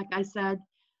anymore, like I said.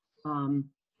 I'm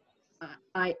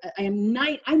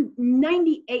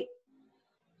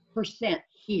 98%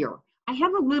 here. I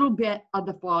have a little bit of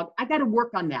the fog. I got to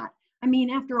work on that. I mean,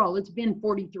 after all, it's been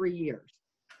 43 years.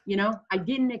 I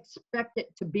didn't expect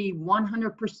it to be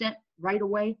 100% right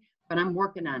away, but I'm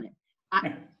working on it.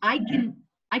 I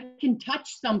can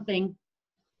touch something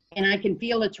and I can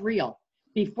feel it's real.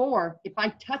 Before, if I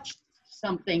touched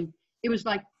something, it was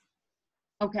like,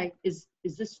 okay, is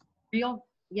this real?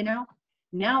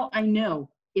 Now I know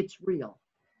it's real,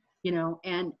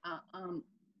 and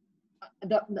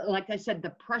like I said, the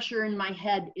pressure in my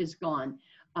head is gone.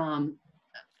 The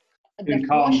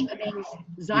flush of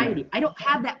anxiety. I don't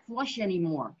have that flush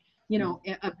anymore,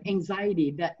 of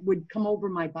anxiety that would come over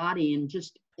my body and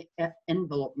just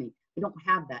envelope me. I don't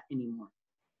have that anymore.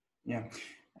 Yeah.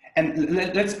 And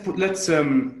let's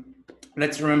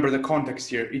remember the context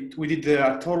here. We did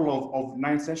a total of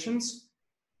 9 sessions.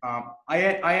 I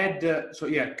had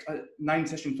 9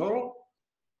 sessions total,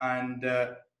 and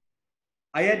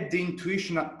I had the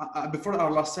intuition before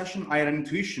our last session. I had an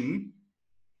intuition,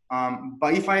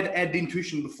 but if I had had the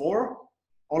intuition before,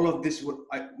 all of this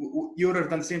you would have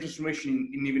done the same transformation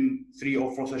in even 3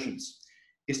 or 4 sessions.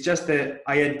 It's just that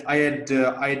I had like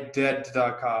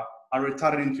a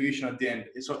retarded intuition at the end,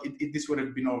 so this would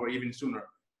have been over even sooner.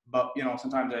 But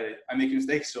sometimes I make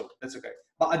mistakes, so that's okay.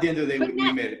 But at the end of the day,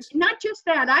 we made it. Not just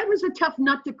that, I was a tough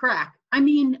nut to crack. I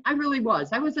mean, I really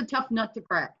was. I was a tough nut to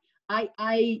crack. Like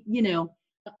I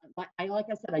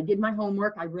said, I did my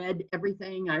homework. I read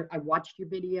everything. I watched your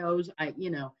videos.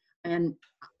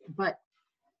 But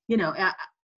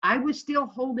I was still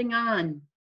holding on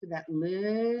to that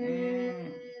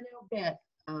little bit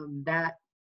of that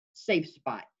safe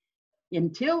spot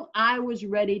until I was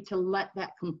ready to let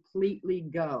that completely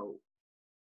go.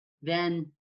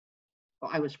 Then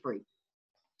I was free.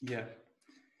 Yeah.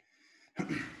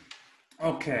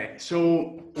 Okay,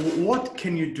 so what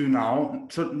can you do now?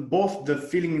 So both the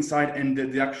feeling inside and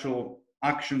the actual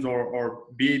actions or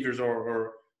behaviors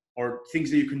or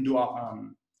things that you can do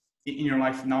in your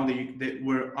life now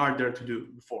that are there to do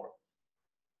before.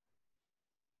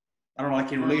 I don't know,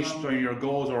 like in relation to your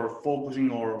goals or focusing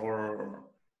or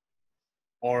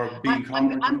being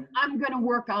calm. I'm going to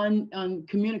work on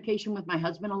communication with my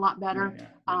husband a lot better,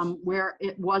 where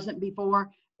it wasn't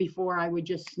before. Before I would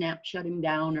just shut him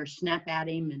down or snap at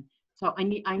him, and so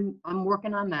I'm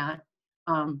working on that.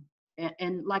 And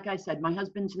like I said, my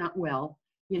husband's not well,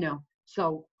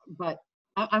 So, but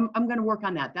I'm going to work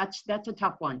on that. That's a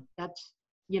tough one. That's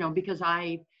because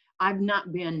I've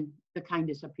not been the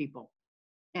kindest of people,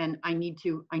 and I need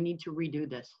to redo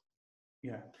this.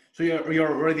 Yeah. So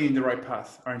you're already in the right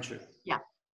path, aren't you? Yeah.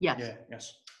 Yes. Yeah.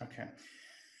 Yes. Okay.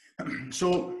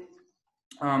 So,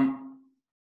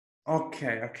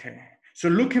 okay. So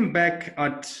looking back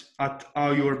at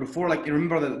how you were before, like you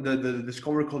remember the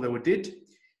discovery call that we did,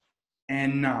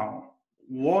 and now,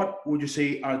 what would you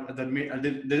say are the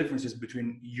differences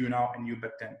between you now and you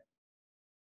back then?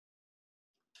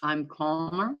 I'm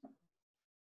calmer.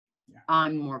 Yeah.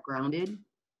 I'm more grounded.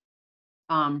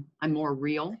 I'm more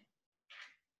real.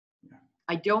 Yeah.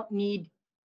 I don't need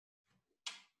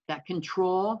that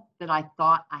control that I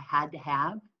thought I had to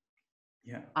have.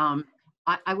 Yeah. I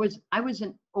was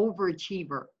an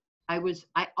overachiever.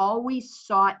 I always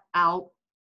sought out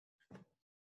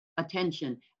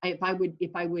attention. If I would,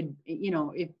 you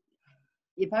know, if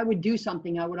I would do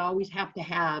something, I would always have to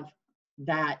have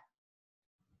that,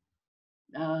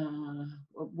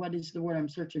 what is the word I'm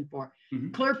searching for?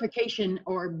 Mm-hmm. Clarification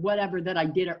or whatever, that I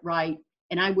did it right.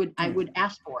 And I would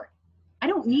ask for it. I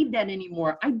don't need that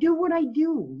anymore. I do what I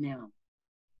do now.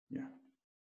 Yeah.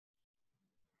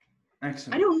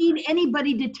 Excellent. I don't need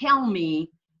anybody to tell me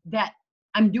that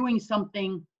I'm doing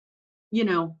something, you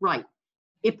know, right.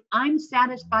 If I'm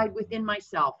satisfied within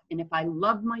myself, and if I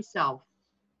love myself,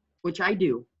 which I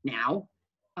do now,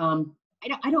 I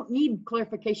don't need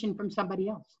clarification from somebody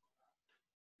else.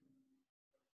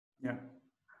 Yeah.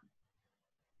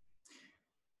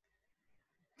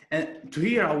 And to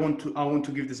here, I want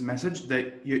to give this message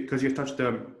that because you touched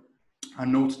a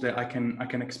note that I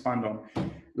can expand on,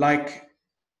 like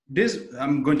this.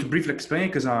 I'm going to briefly explain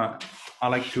because I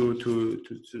like to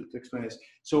explain this.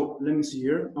 So let me see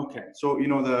here. Okay, so you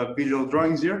know the visual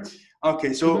drawings here.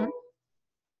 Okay, so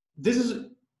this is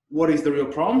what is the real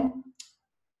problem.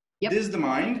 Yep. This is the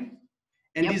mind,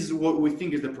 and this is what we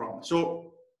think is the problem.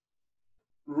 So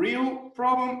real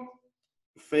problem,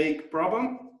 fake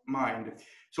problem, mind.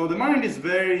 So the mind is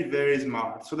very, very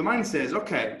smart. So the mind says,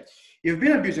 okay, you've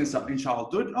been abused in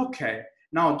childhood. Okay,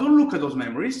 now don't look at those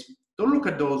memories. Don't look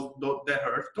at those that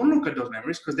hurt. Don't look at those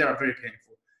memories because they are very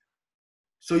painful.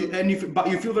 So but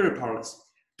you feel very powerless.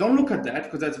 Don't look at that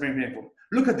because that's very painful.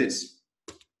 Look at this.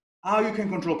 How you can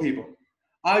control people.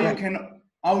 How you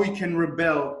can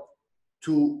rebel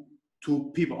to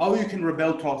people. How you can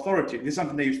rebel to authority. This is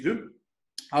something they used to do.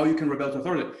 How you can rebel to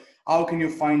authority. How can you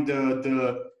find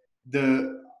the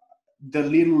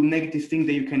little negative thing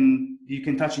that you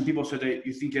can touch in people so that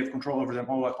you think you have control over them,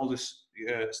 all this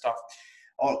stuff.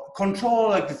 Or control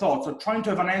like the thoughts, or trying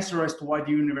to have an answer as to why the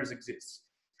universe exists.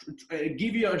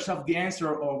 Give yourself the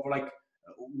answer of like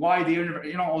why the universe,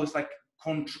 you know, all this like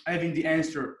having the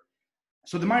answer.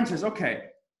 So the mind says,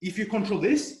 okay, if you control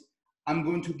this, I'm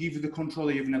going to give you the control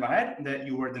that you've never had, that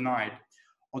you were denied,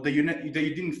 or that you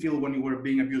didn't feel when you were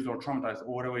being abused or traumatized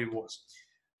or whatever it was.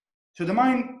 So the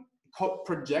mind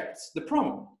projects the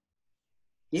problem.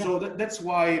 Yeah. So that's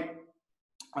why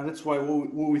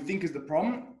what we think is the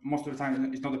problem most of the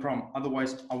time is not the problem.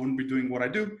 Otherwise, I wouldn't be doing what I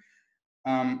do.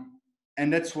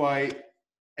 And that's why,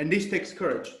 and this takes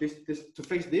courage. This to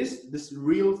face this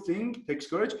real thing takes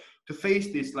courage. To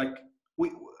face this, like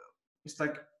it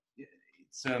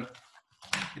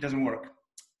doesn't work.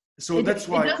 So that's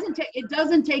why it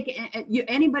doesn't take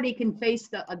anybody can face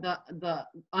the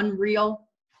unreal,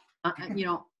 you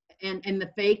know, and the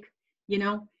fake. You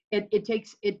know, it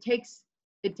takes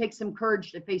some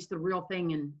courage to face the real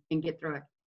thing and get through it.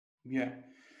 Yeah.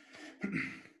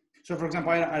 So for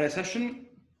example, I had a session.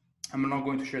 I'm not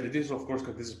going to share the details, of course,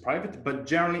 because this is private. But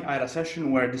generally, I had a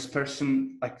session where this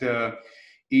person, like there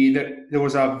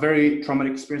was a very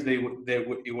traumatic experience he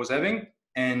was having,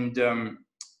 and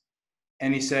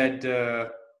he said,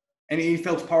 and he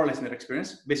felt powerless in that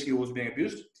experience. Basically, he was being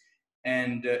abused,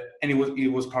 and he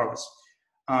was powerless.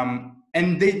 And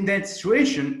in that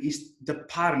situation is the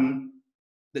pattern,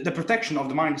 the protection of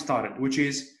the mind started, which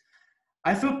is,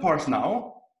 I feel powerless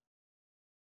now,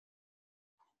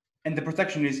 and the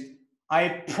protection is,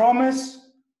 I promise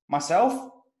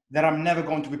myself that I'm never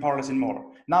going to be powerless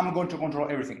anymore. Now I'm going to control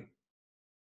everything.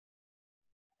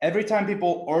 Every time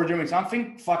people order me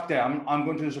something, fuck that, I'm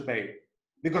going to disobey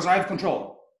because I have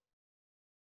control.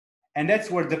 And that's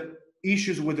where the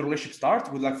issues with the relationship start,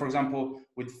 with, like, for example,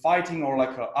 with fighting or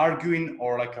like arguing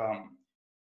or like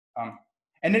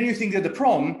and then you think that the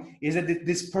problem is that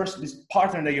this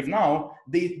partner that you have now,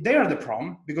 they are the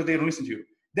problem because they don't listen to you.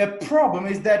 The problem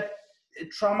is that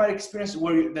traumatic experience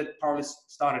where that powerless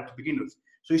started to begin with.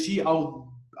 So you see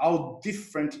how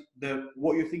different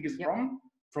what you think is the problem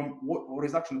from what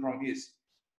is actually the problem is.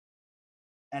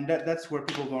 And that's where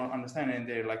people don't understand, and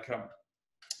they like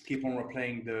keep on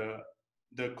replaying the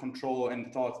control and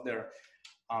the thoughts there.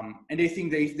 And they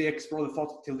think that if they explore the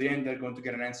thought till the end, they're going to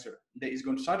get an answer that is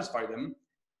going to satisfy them.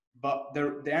 But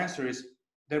their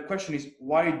question is,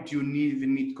 why do you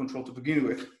even need control to begin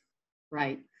with?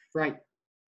 Right. The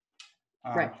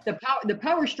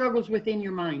power struggles within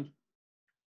your mind.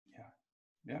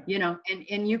 Yeah. You know,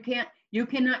 and you cannot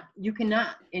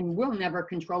and will never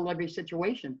control every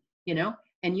situation, you know,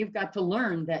 and you've got to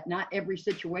learn that not every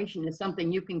situation is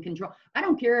something you can control. I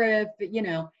don't care if, you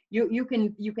know, you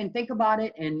can think about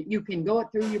it and you can go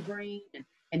it through your brain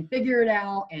and figure it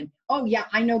out. And, oh yeah,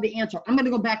 I know the answer. I'm going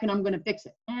to go back and I'm going to fix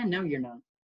it. No, you're not.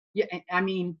 Yeah. I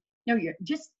mean, no, you're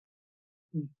just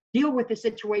deal with the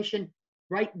situation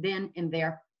right then and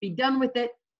there, be done with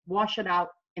it, wash it out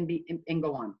and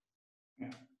go on.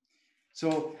 Yeah.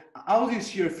 So how do you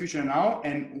see your future now,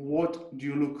 and what do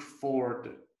you look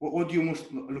forward? What do you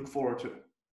most look forward to?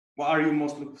 What are you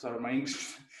most looking? Sorry, my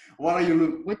English. What are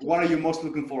you most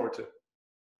looking forward to?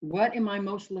 What am I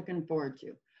most looking forward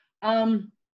to?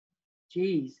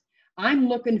 Geez, I'm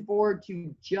looking forward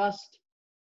to just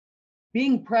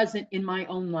being present in my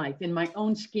own life, in my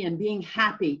own skin, being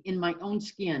happy in my own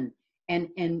skin, and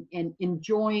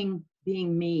enjoying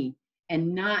being me,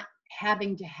 and not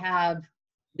having to have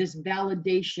this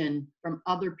validation from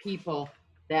other people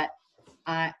that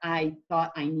I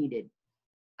thought I needed.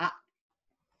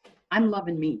 I'm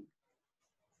loving me.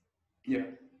 Yeah.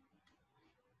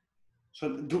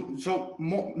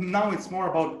 Now it's more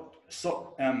about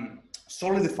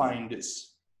solidifying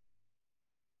this,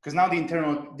 because now the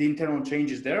internal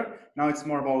change is there. Now it's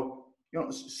more about, you know,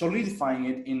 solidifying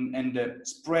it and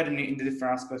spreading it in the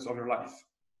different aspects of your life,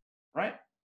 right?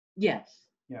 Yes.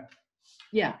 Yeah.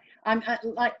 Yeah.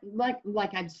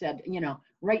 Like I've said, you know,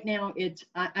 right now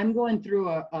I'm going through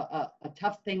a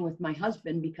tough thing with my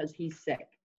husband because he's sick.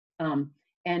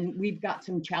 And we've got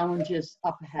some challenges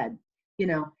up ahead, you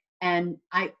know, and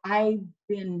I've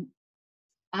been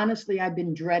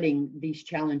dreading these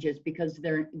challenges because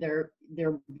they're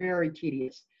very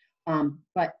tedious.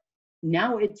 But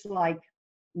now it's like,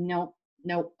 no,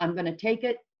 I'm going to take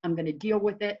it. I'm going to deal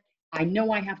with it. I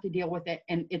know I have to deal with it,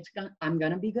 and I'm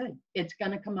going to be good. It's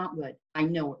going to come out good. I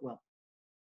know it will.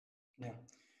 Yeah.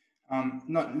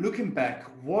 Now looking back,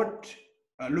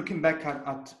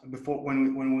 at before,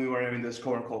 when we were in the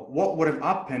scoring call, what would have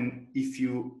happened if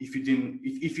you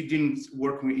didn't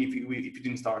work with, if you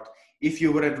didn't start, if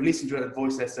you would have listened to that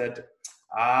voice that said,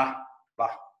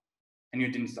 and you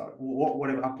didn't start? What would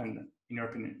have happened in your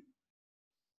opinion?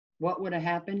 What would have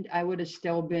happened? I would have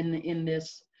still been in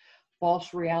this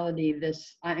false reality.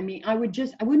 I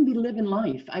wouldn't be living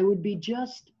life. I would be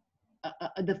just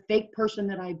the fake person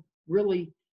that I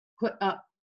really put up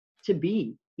to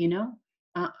be, you know?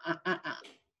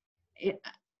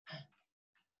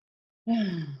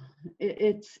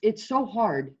 It's so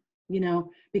hard, you know,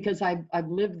 because I've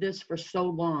lived this for so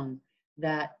long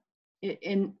that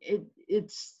it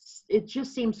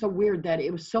just seems so weird that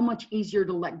it was so much easier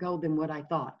to let go than what I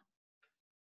thought.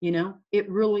 You know, it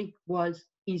really was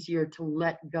easier to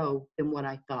let go than what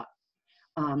I thought.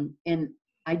 And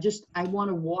I want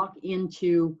to walk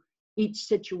into each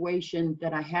situation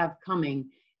that I have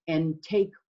coming and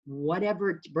take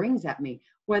whatever it brings at me,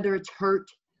 whether it's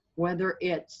hurt, whether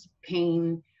it's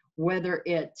pain, whether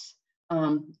it's,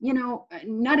 you know,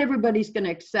 not everybody's going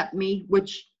to accept me,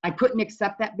 which I couldn't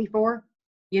accept that before.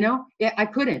 You know, I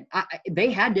couldn't. They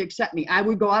had to accept me. I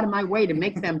would go out of my way to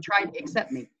make them try to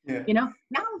accept me. Yeah. You know,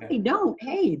 now if they don't,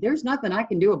 hey, there's nothing I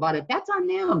can do about it. That's on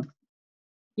them.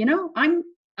 You know, I'm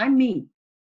me.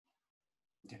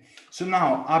 So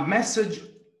now a message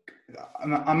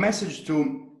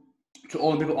to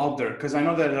all the people out there, because I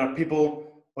know that there are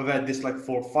people who've had this like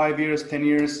for 5 years, 10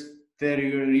 years,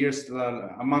 30 years,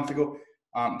 a month ago.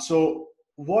 So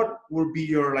what would be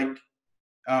your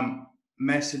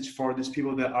message for these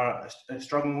people that are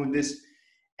struggling with this,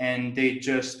 and they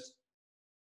just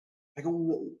like,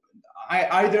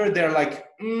 either they're like,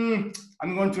 I'm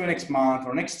going to next month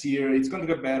or next year, it's going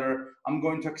to get better, I'm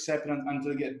going to accept it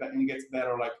until it gets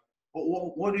better. Like,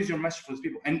 what is your message for these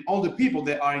people, and all the people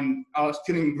that are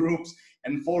still in groups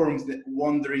and forums, that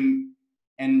wandering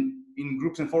and in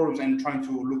groups and forums and trying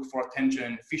to look for attention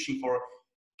and fishing for,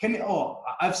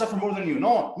 I've suffered more than you.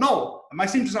 No, my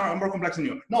symptoms are more complex than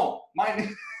you. No,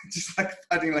 mine, just like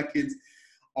fighting like kids,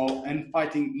 and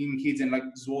fighting in kids and like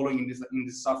swallowing in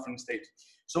this suffering state.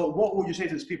 So what would you say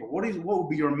to these people? What would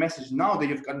be your message now that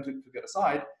you've gotten to the other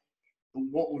side?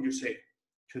 What would you say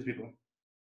to these people?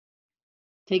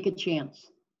 Take a chance.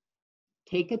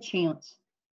 Take a chance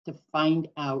to find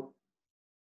out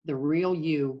the real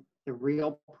you, the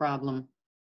real problem,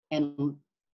 and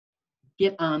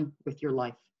get on with your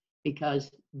life,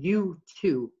 because you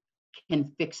too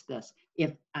can fix this.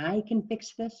 If I can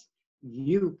fix this,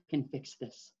 you can fix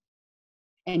this.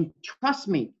 And trust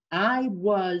me, I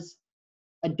was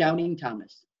a doubting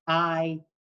Thomas. I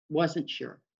wasn't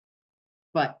sure,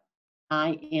 but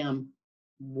I am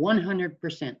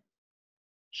 100%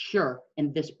 sure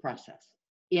in this process.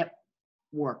 It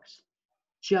works.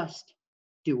 Just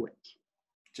do it.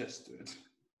 Just do it.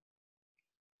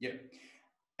 Yeah.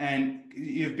 And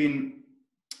you've been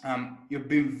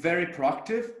very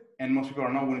proactive, and most people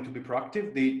are not willing to be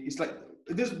proactive.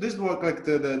 this work like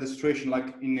the situation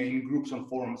like in groups on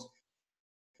forums.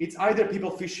 It's either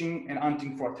people fishing and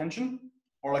hunting for attention,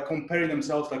 or like comparing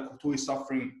themselves like who is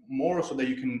suffering more, so that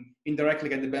you can indirectly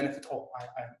get the benefit. Oh, I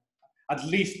at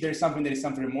least there is something that is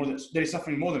suffering more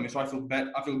than me, so I feel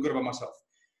good about myself.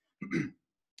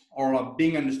 Or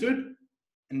being understood.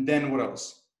 And then what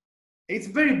else? It's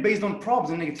very based on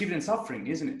problems and negativity and suffering,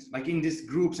 isn't it? Like in these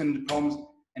groups and the problems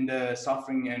and the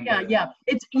suffering and yeah.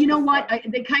 It's, you know what,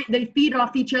 they feed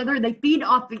off each other. They feed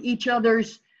off each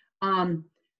other's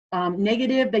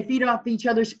negative. They feed off each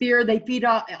other's fear. They feed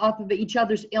off of each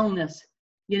other's illness.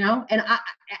 You know, and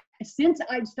since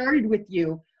I've started with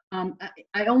you,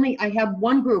 I have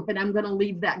one group, and I'm going to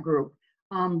leave that group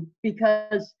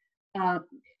because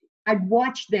I've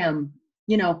watched them,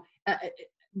 you know,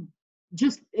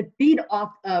 just feed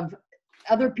off of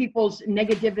other people's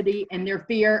negativity and their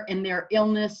fear and their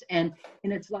illness, and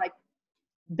it's like,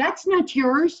 that's not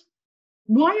yours.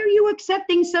 Why are you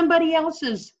accepting somebody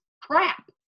else's crap?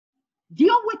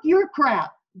 Deal with your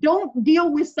crap. Don't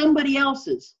deal with somebody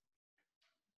else's.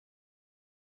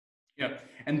 Yeah,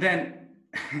 and then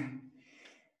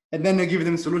I give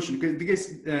them a solution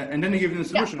and then I give them a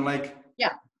solution like,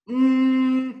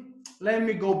 let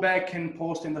me go back and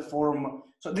post in the forum.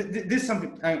 So this is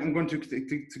something I'm going to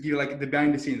give like the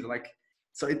behind the scenes, like,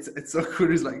 so it's so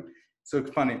cool. It's like so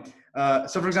funny.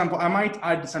 So for example, I might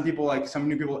add some people, like some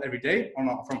new people every day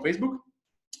from Facebook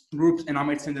groups, and I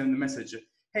might send them the message,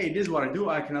 hey, this is what I do.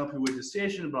 I can help you with the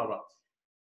session, blah, blah.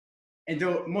 And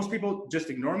most people just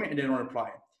ignore me and they don't reply.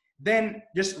 Then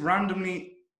just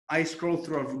randomly, I scroll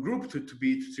through a group to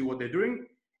see what they're doing.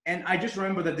 And I just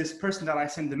remember that this person that I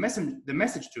sent the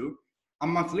message to, a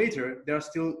month later, they're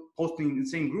still posting in the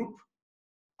same group.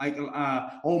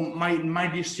 Oh, my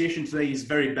dissociation today is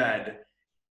very bad.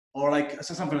 Or like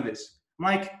something like this. I'm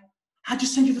like, I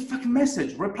just sent you the fucking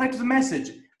message. Reply to the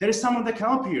message. There is someone that can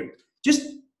help you. Just,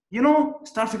 you know,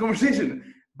 start the conversation.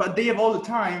 But they have all the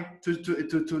time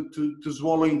to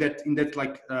swallow in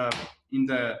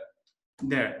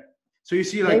there. So you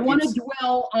see, like, they want to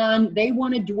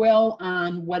dwell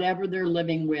on whatever they're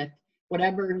living with,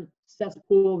 whatever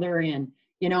cesspool they're in,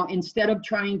 you know, instead of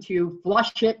trying to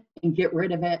flush it and get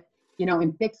rid of it, you know,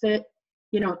 and fix it.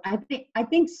 You know, I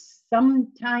think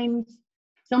sometimes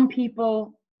some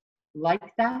people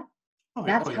like that.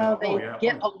 That's how they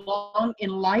get along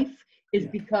in life, is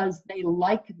because they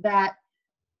like that.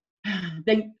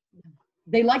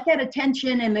 They like that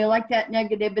attention, and they like that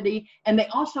negativity, and they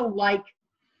also like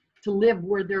to live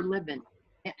where they're living.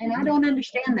 And I don't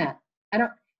understand that. I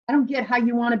don't get how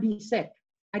you want to be sick.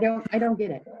 I don't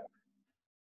get it.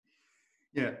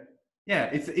 Yeah.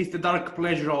 It's the dark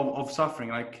pleasure of suffering.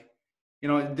 Like, you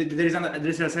know, there's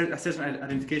a certain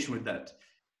identification with that.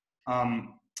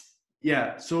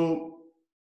 So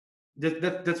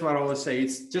that's what I always say.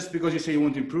 It's just because you say you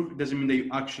want to improve, it doesn't mean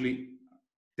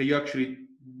that you actually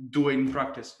do it in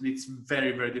practice. It's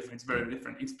very, very different. It's very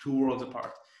different. It's two worlds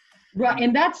apart. Right,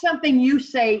 and that's something you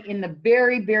say in the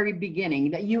very, very beginning,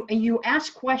 that you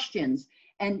ask questions,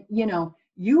 and you know,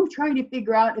 you try to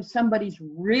figure out if somebody's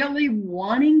really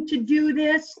wanting to do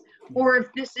this, or if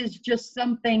this is just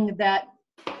something that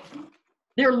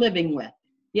they're living with,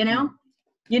 you know,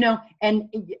 and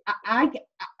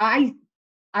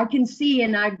I can see,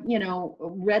 and I've, you know,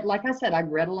 read, like I said, I've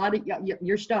read a lot of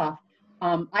your stuff.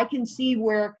 I can see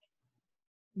where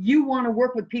you want to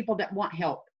work with people that want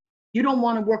help. You don't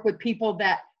want to work with people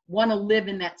that want to live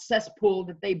in that cesspool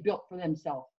that they built for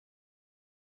themselves.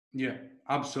 Yeah,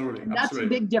 absolutely. And that's a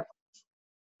big difference.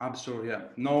 Absolutely, yeah.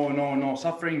 No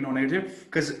suffering, no negative.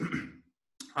 Because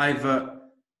I've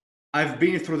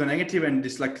been through the negative and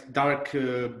this like dark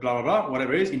blah blah blah,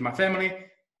 whatever it is, in my family,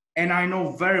 and I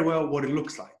know very well what it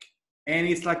looks like. And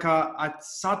it's like a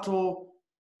subtle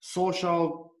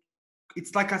social.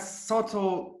 It's like a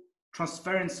subtle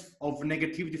transference of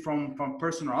negativity from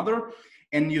person or other,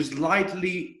 and you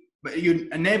slowly but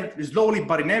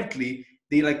inevitably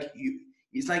they like you.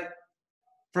 It's like,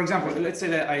 for example, let's say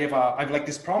that I have like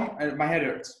this problem, my head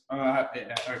hurts,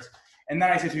 and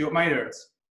then I say to you, my head hurts.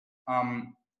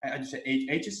 I just say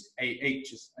H's,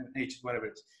 whatever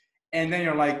it is, and then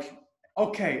you're like,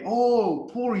 okay, oh,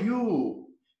 poor you,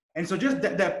 and so just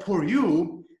that poor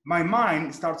you, my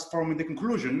mind starts forming the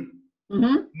conclusion.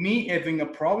 Mm-hmm. Me having a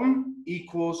problem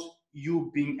equals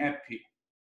you being happy.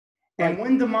 Right. And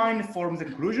when the mind forms the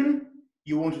conclusion,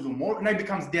 you want to do more, and it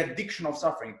becomes the addiction of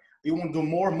suffering. You want to do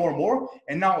more,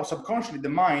 and now subconsciously the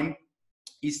mind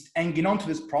is hanging on to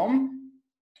this problem,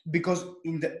 because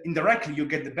indirectly you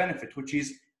get the benefit, which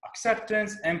is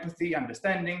acceptance, empathy,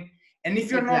 understanding, And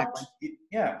if you're Exactly. not,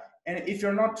 yeah, and if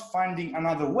you're not finding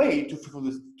another way to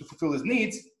fulfill these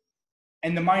needs,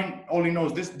 and the mind only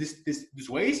knows this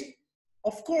ways,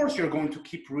 of course you're going to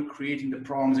keep recreating the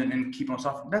problems and keep on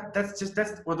suffering.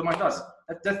 That's what the mind does.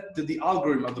 That's the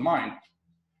algorithm of the mind.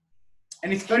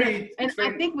 And it's very, and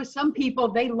I think with some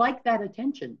people, they like that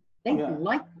attention. They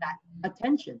like that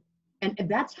attention. And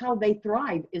that's how they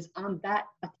thrive, is on that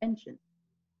attention.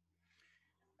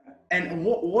 And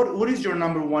what is your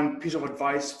number one piece of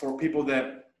advice for people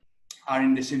that are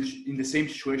in the same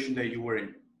situation that you were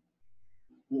in?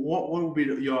 What would be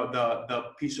the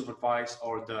piece of advice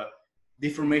or the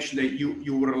information that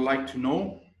you would like to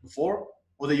know before,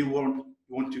 or that you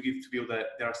want to give to people that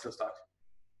they are still stuck?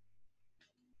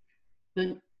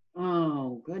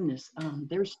 Oh goodness,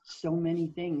 there's so many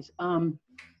things.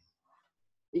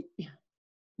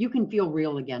 You can feel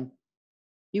real again.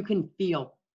 You can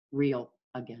feel real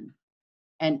again.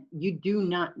 And you do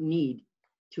not need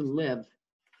to live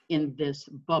in this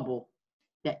bubble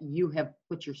that you have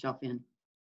put yourself in.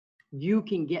 You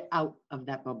can get out of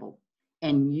that bubble,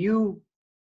 and you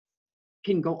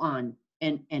can go on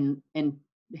and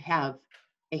have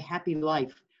a happy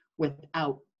life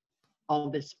without all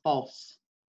this false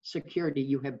security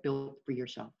you have built for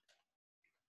yourself.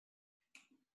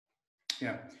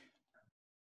 Yeah.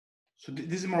 So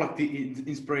this is more like the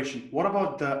inspiration. What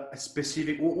about the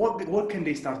specific, what can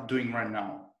they start doing right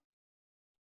now?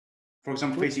 For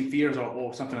example, facing fears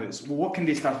or something like this. What can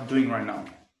they start doing right now?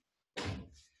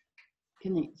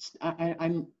 Can they,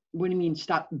 what do you mean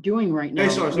stop doing right now? Hey,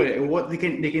 sorry. What they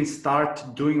can start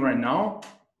doing right now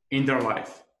in their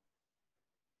life?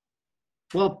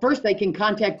 Well, first they can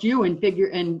contact you and figure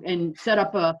and set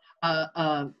up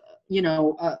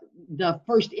the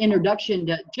first introduction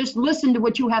to just listen to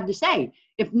what you have to say.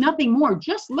 If nothing more,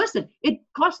 just listen. It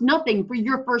costs nothing for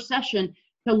your first session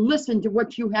to listen to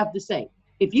what you have to say.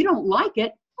 If you don't like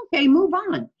it, okay, move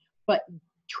on. But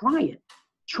try it.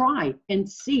 Try and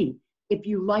see if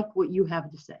you like what you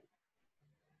have to say.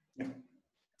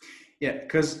 Yeah,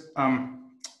 because I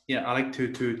like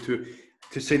to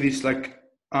say this, like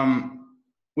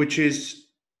which is,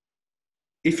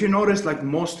 if you notice, like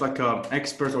most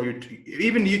experts or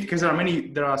even you, because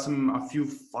there are a few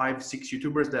 5-6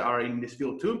 YouTubers that are in this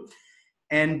field too,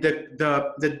 and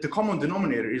the common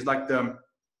denominator is like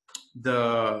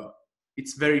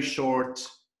it's very short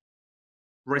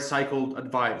recycled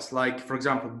advice. Like, for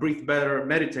example, breathe better,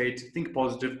 meditate, think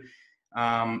positive,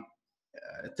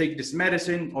 take this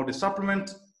medicine or the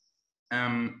supplement.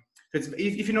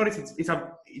 If you notice, it's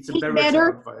a Eat very better,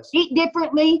 advice. Eat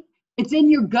differently. It's in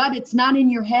your gut. It's not in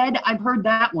your head. I've heard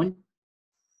that one.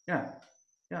 Yeah.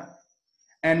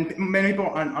 And many people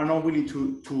are not willing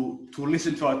to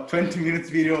listen to a 20 minutes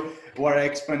video where I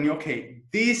explain, okay,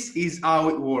 this is how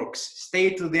it works.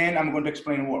 Stay to the end. I'm going to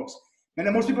explain it works. And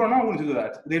most people are not willing to do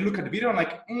that. They look at the video and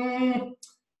like,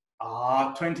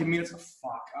 20 minutes,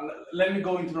 fuck. Let me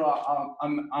go into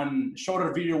a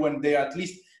shorter video when at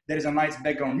least there is a nice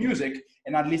background music,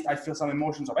 and at least I feel some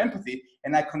emotions of empathy,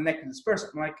 and I connect with this person.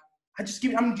 I'm like, I'm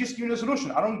just giving the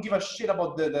solution. I don't give a shit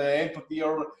about the empathy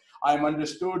or I'm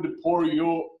understood, poor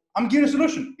you. I'm giving a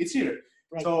solution. It's here.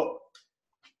 Right. So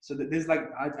there's like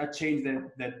a change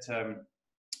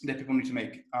that people need to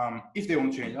make if they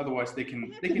want to change. Otherwise, they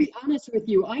can. To be honest with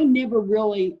you, I never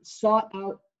really sought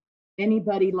out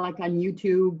anybody like on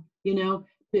YouTube,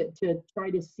 to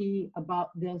try to see about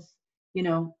this,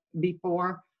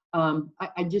 before.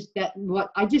 I just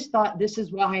thought this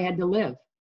is why I had to live.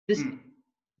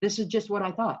 This is just what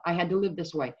I thought. I had to live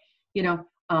this way,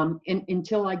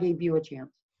 until I gave you a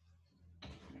chance.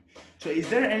 So is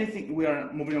there anything, we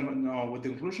are moving on now with the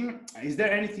conclusion, is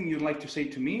there anything you'd like to say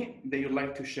to me that you'd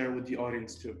like to share with the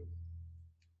audience too?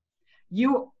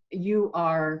 You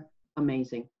are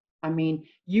amazing. I mean,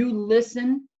 you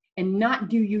listen, and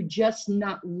you just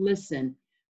not listen,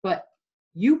 but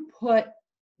you put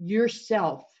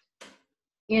yourself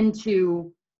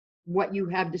into what you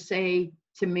have to say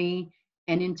to me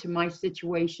and into my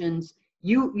situations.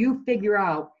 You figure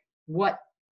out what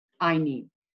I need.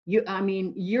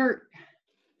 You're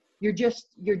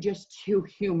just too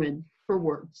human for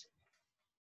words.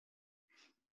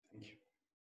 Thank you.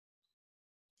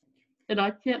 And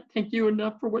I can't thank you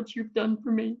enough for what you've done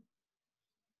for me.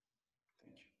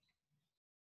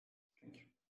 Thank you.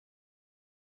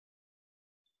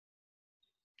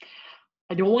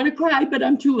 I don't want to cry, but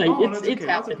I'm too late. Oh, it's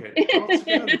happened.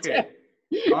 That's okay.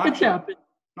 It's happened.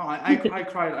 No, I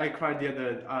cried. I cried the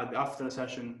other after the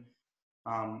session.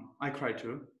 I cried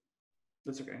too.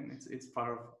 That's okay. It's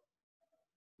part of.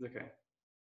 It's okay.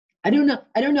 I don't know.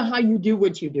 I don't know how you do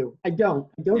what you do. I don't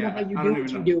know how Yeah, you I do don't what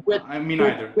even you know. do I mean,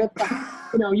 with, either. with,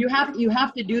 you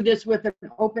have to do this with an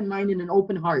open mind and an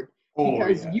open heart, Oh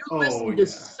because yeah. you Oh listen to yeah.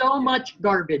 so Yeah. much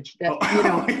garbage that,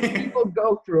 Oh, yeah. people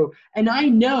go through. And I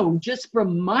know just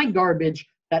from my garbage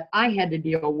that I had to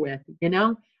deal with,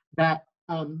 that,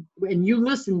 when you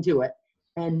listen to it,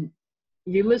 and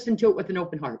you listen to it with an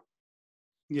open heart.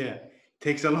 Yeah.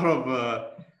 Takes a lot of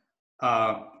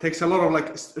like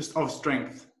of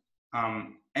strength,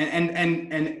 and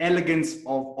elegance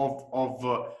of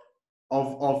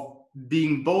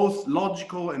being both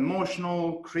logical,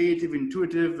 emotional, creative,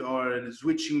 intuitive, or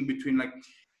switching between like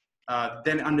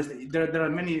then understand. There are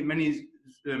many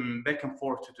back and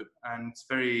forth to do, and it's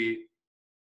very.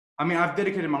 I mean, I've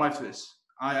dedicated my life to this.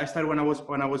 I started when I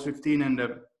was 15,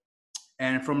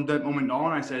 and from that moment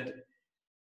on, I said,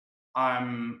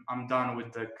 I'm done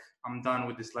with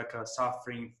this like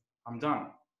suffering. I'm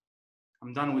done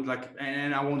with like,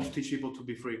 and I want to teach people to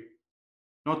be free,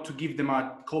 not to give them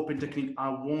a coping technique. I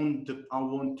want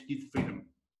to give freedom.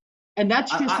 And that's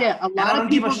just I it. A and I lot of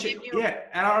don't give a people give shit. you. Yeah,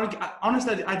 and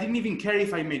honestly, I didn't even care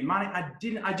if I made money. I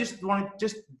didn't. I just wanted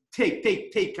just take.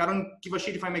 I don't give a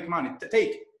shit if I make money.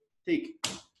 Take.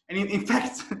 And in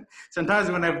fact, sometimes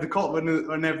when I have the call,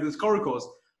 when I have the score calls,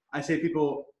 I say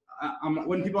people,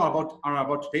 when people are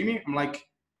about to pay me, I'm like,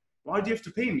 why do you have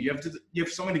to pay me? You have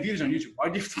so many views on YouTube. Why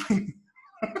do you have to pay me?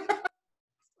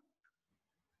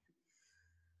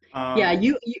 Yeah,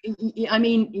 I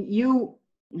mean,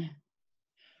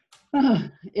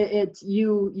 it's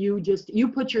you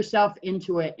put yourself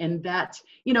into it, and that's,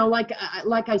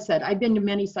 like I said, I've been to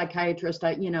many psychiatrists,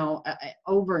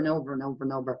 over and over and over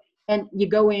and over. And you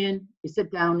go in, you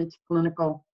sit down, it's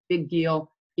clinical, big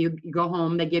deal. You go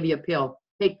home, they give you a pill,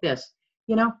 take this,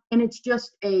 and it's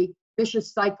just a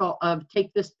vicious cycle of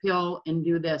take this pill and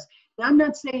do this. And I'm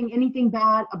not saying anything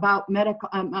bad about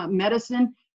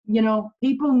medicine. Some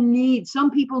people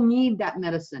need that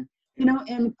medicine.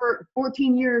 And for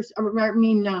 14 years,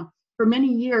 for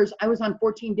many years, I was on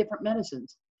 14 different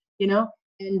medicines,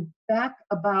 and back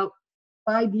about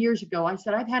 5 years ago, I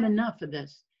said, I've had enough of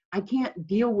this. I can't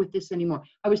deal with this anymore.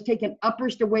 I was taking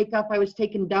uppers to wake up. I was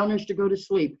taking downers to go to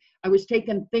sleep. I was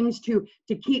taking things to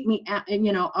keep me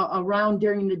around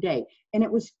during the day. And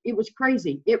it was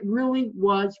crazy. It really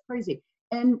was crazy.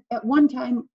 And at one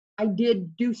time, I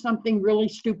did do something really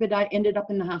stupid. I ended up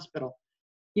in the hospital,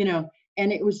 and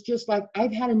it was just like,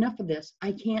 I've had enough of this.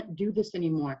 I can't do this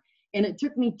anymore. And it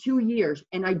took me 2 years.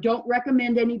 And I don't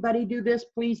recommend anybody do this.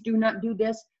 Please do not do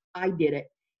this. I did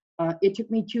it. It took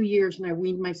me 2 years, and I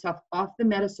weaned myself off the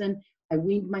medicine. I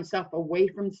weaned myself away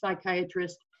from the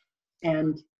psychiatrist,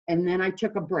 and then I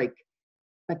took a break.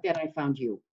 But then I found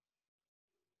you.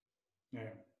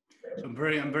 Yeah. So I'm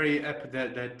very happy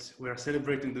that we are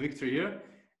celebrating the victory here,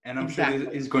 and I'm Exactly.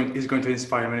 sure this is going to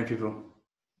inspire many people.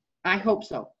 I hope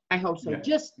so. Yeah.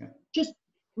 Just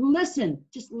listen.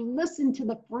 Just listen to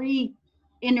the free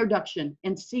introduction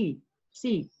and see.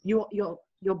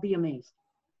 You'll be amazed.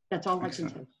 That's all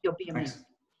Excellent. I can say. You'll be amazed.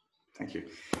 Thank you.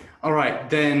 All right,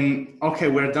 then. Okay,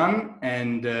 we're done,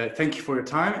 and thank you for your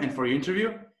time and for your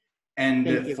interview, and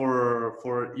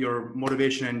for your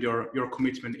motivation and your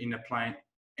commitment in applying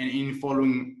and in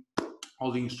following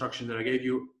all the instructions that I gave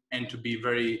you, and to be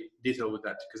very detailed with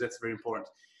that, because that's very important.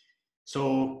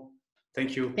 So,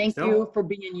 thank you. Thank Estelle. you for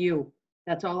being you.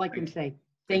 That's all I can say.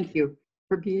 Thank you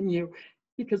for being you,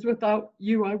 because without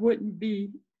you, I wouldn't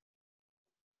be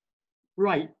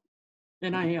right,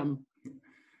 and I am.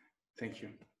 Thank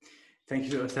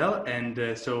you, Estelle,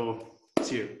 and so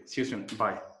see you soon.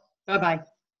 Bye. Bye-bye.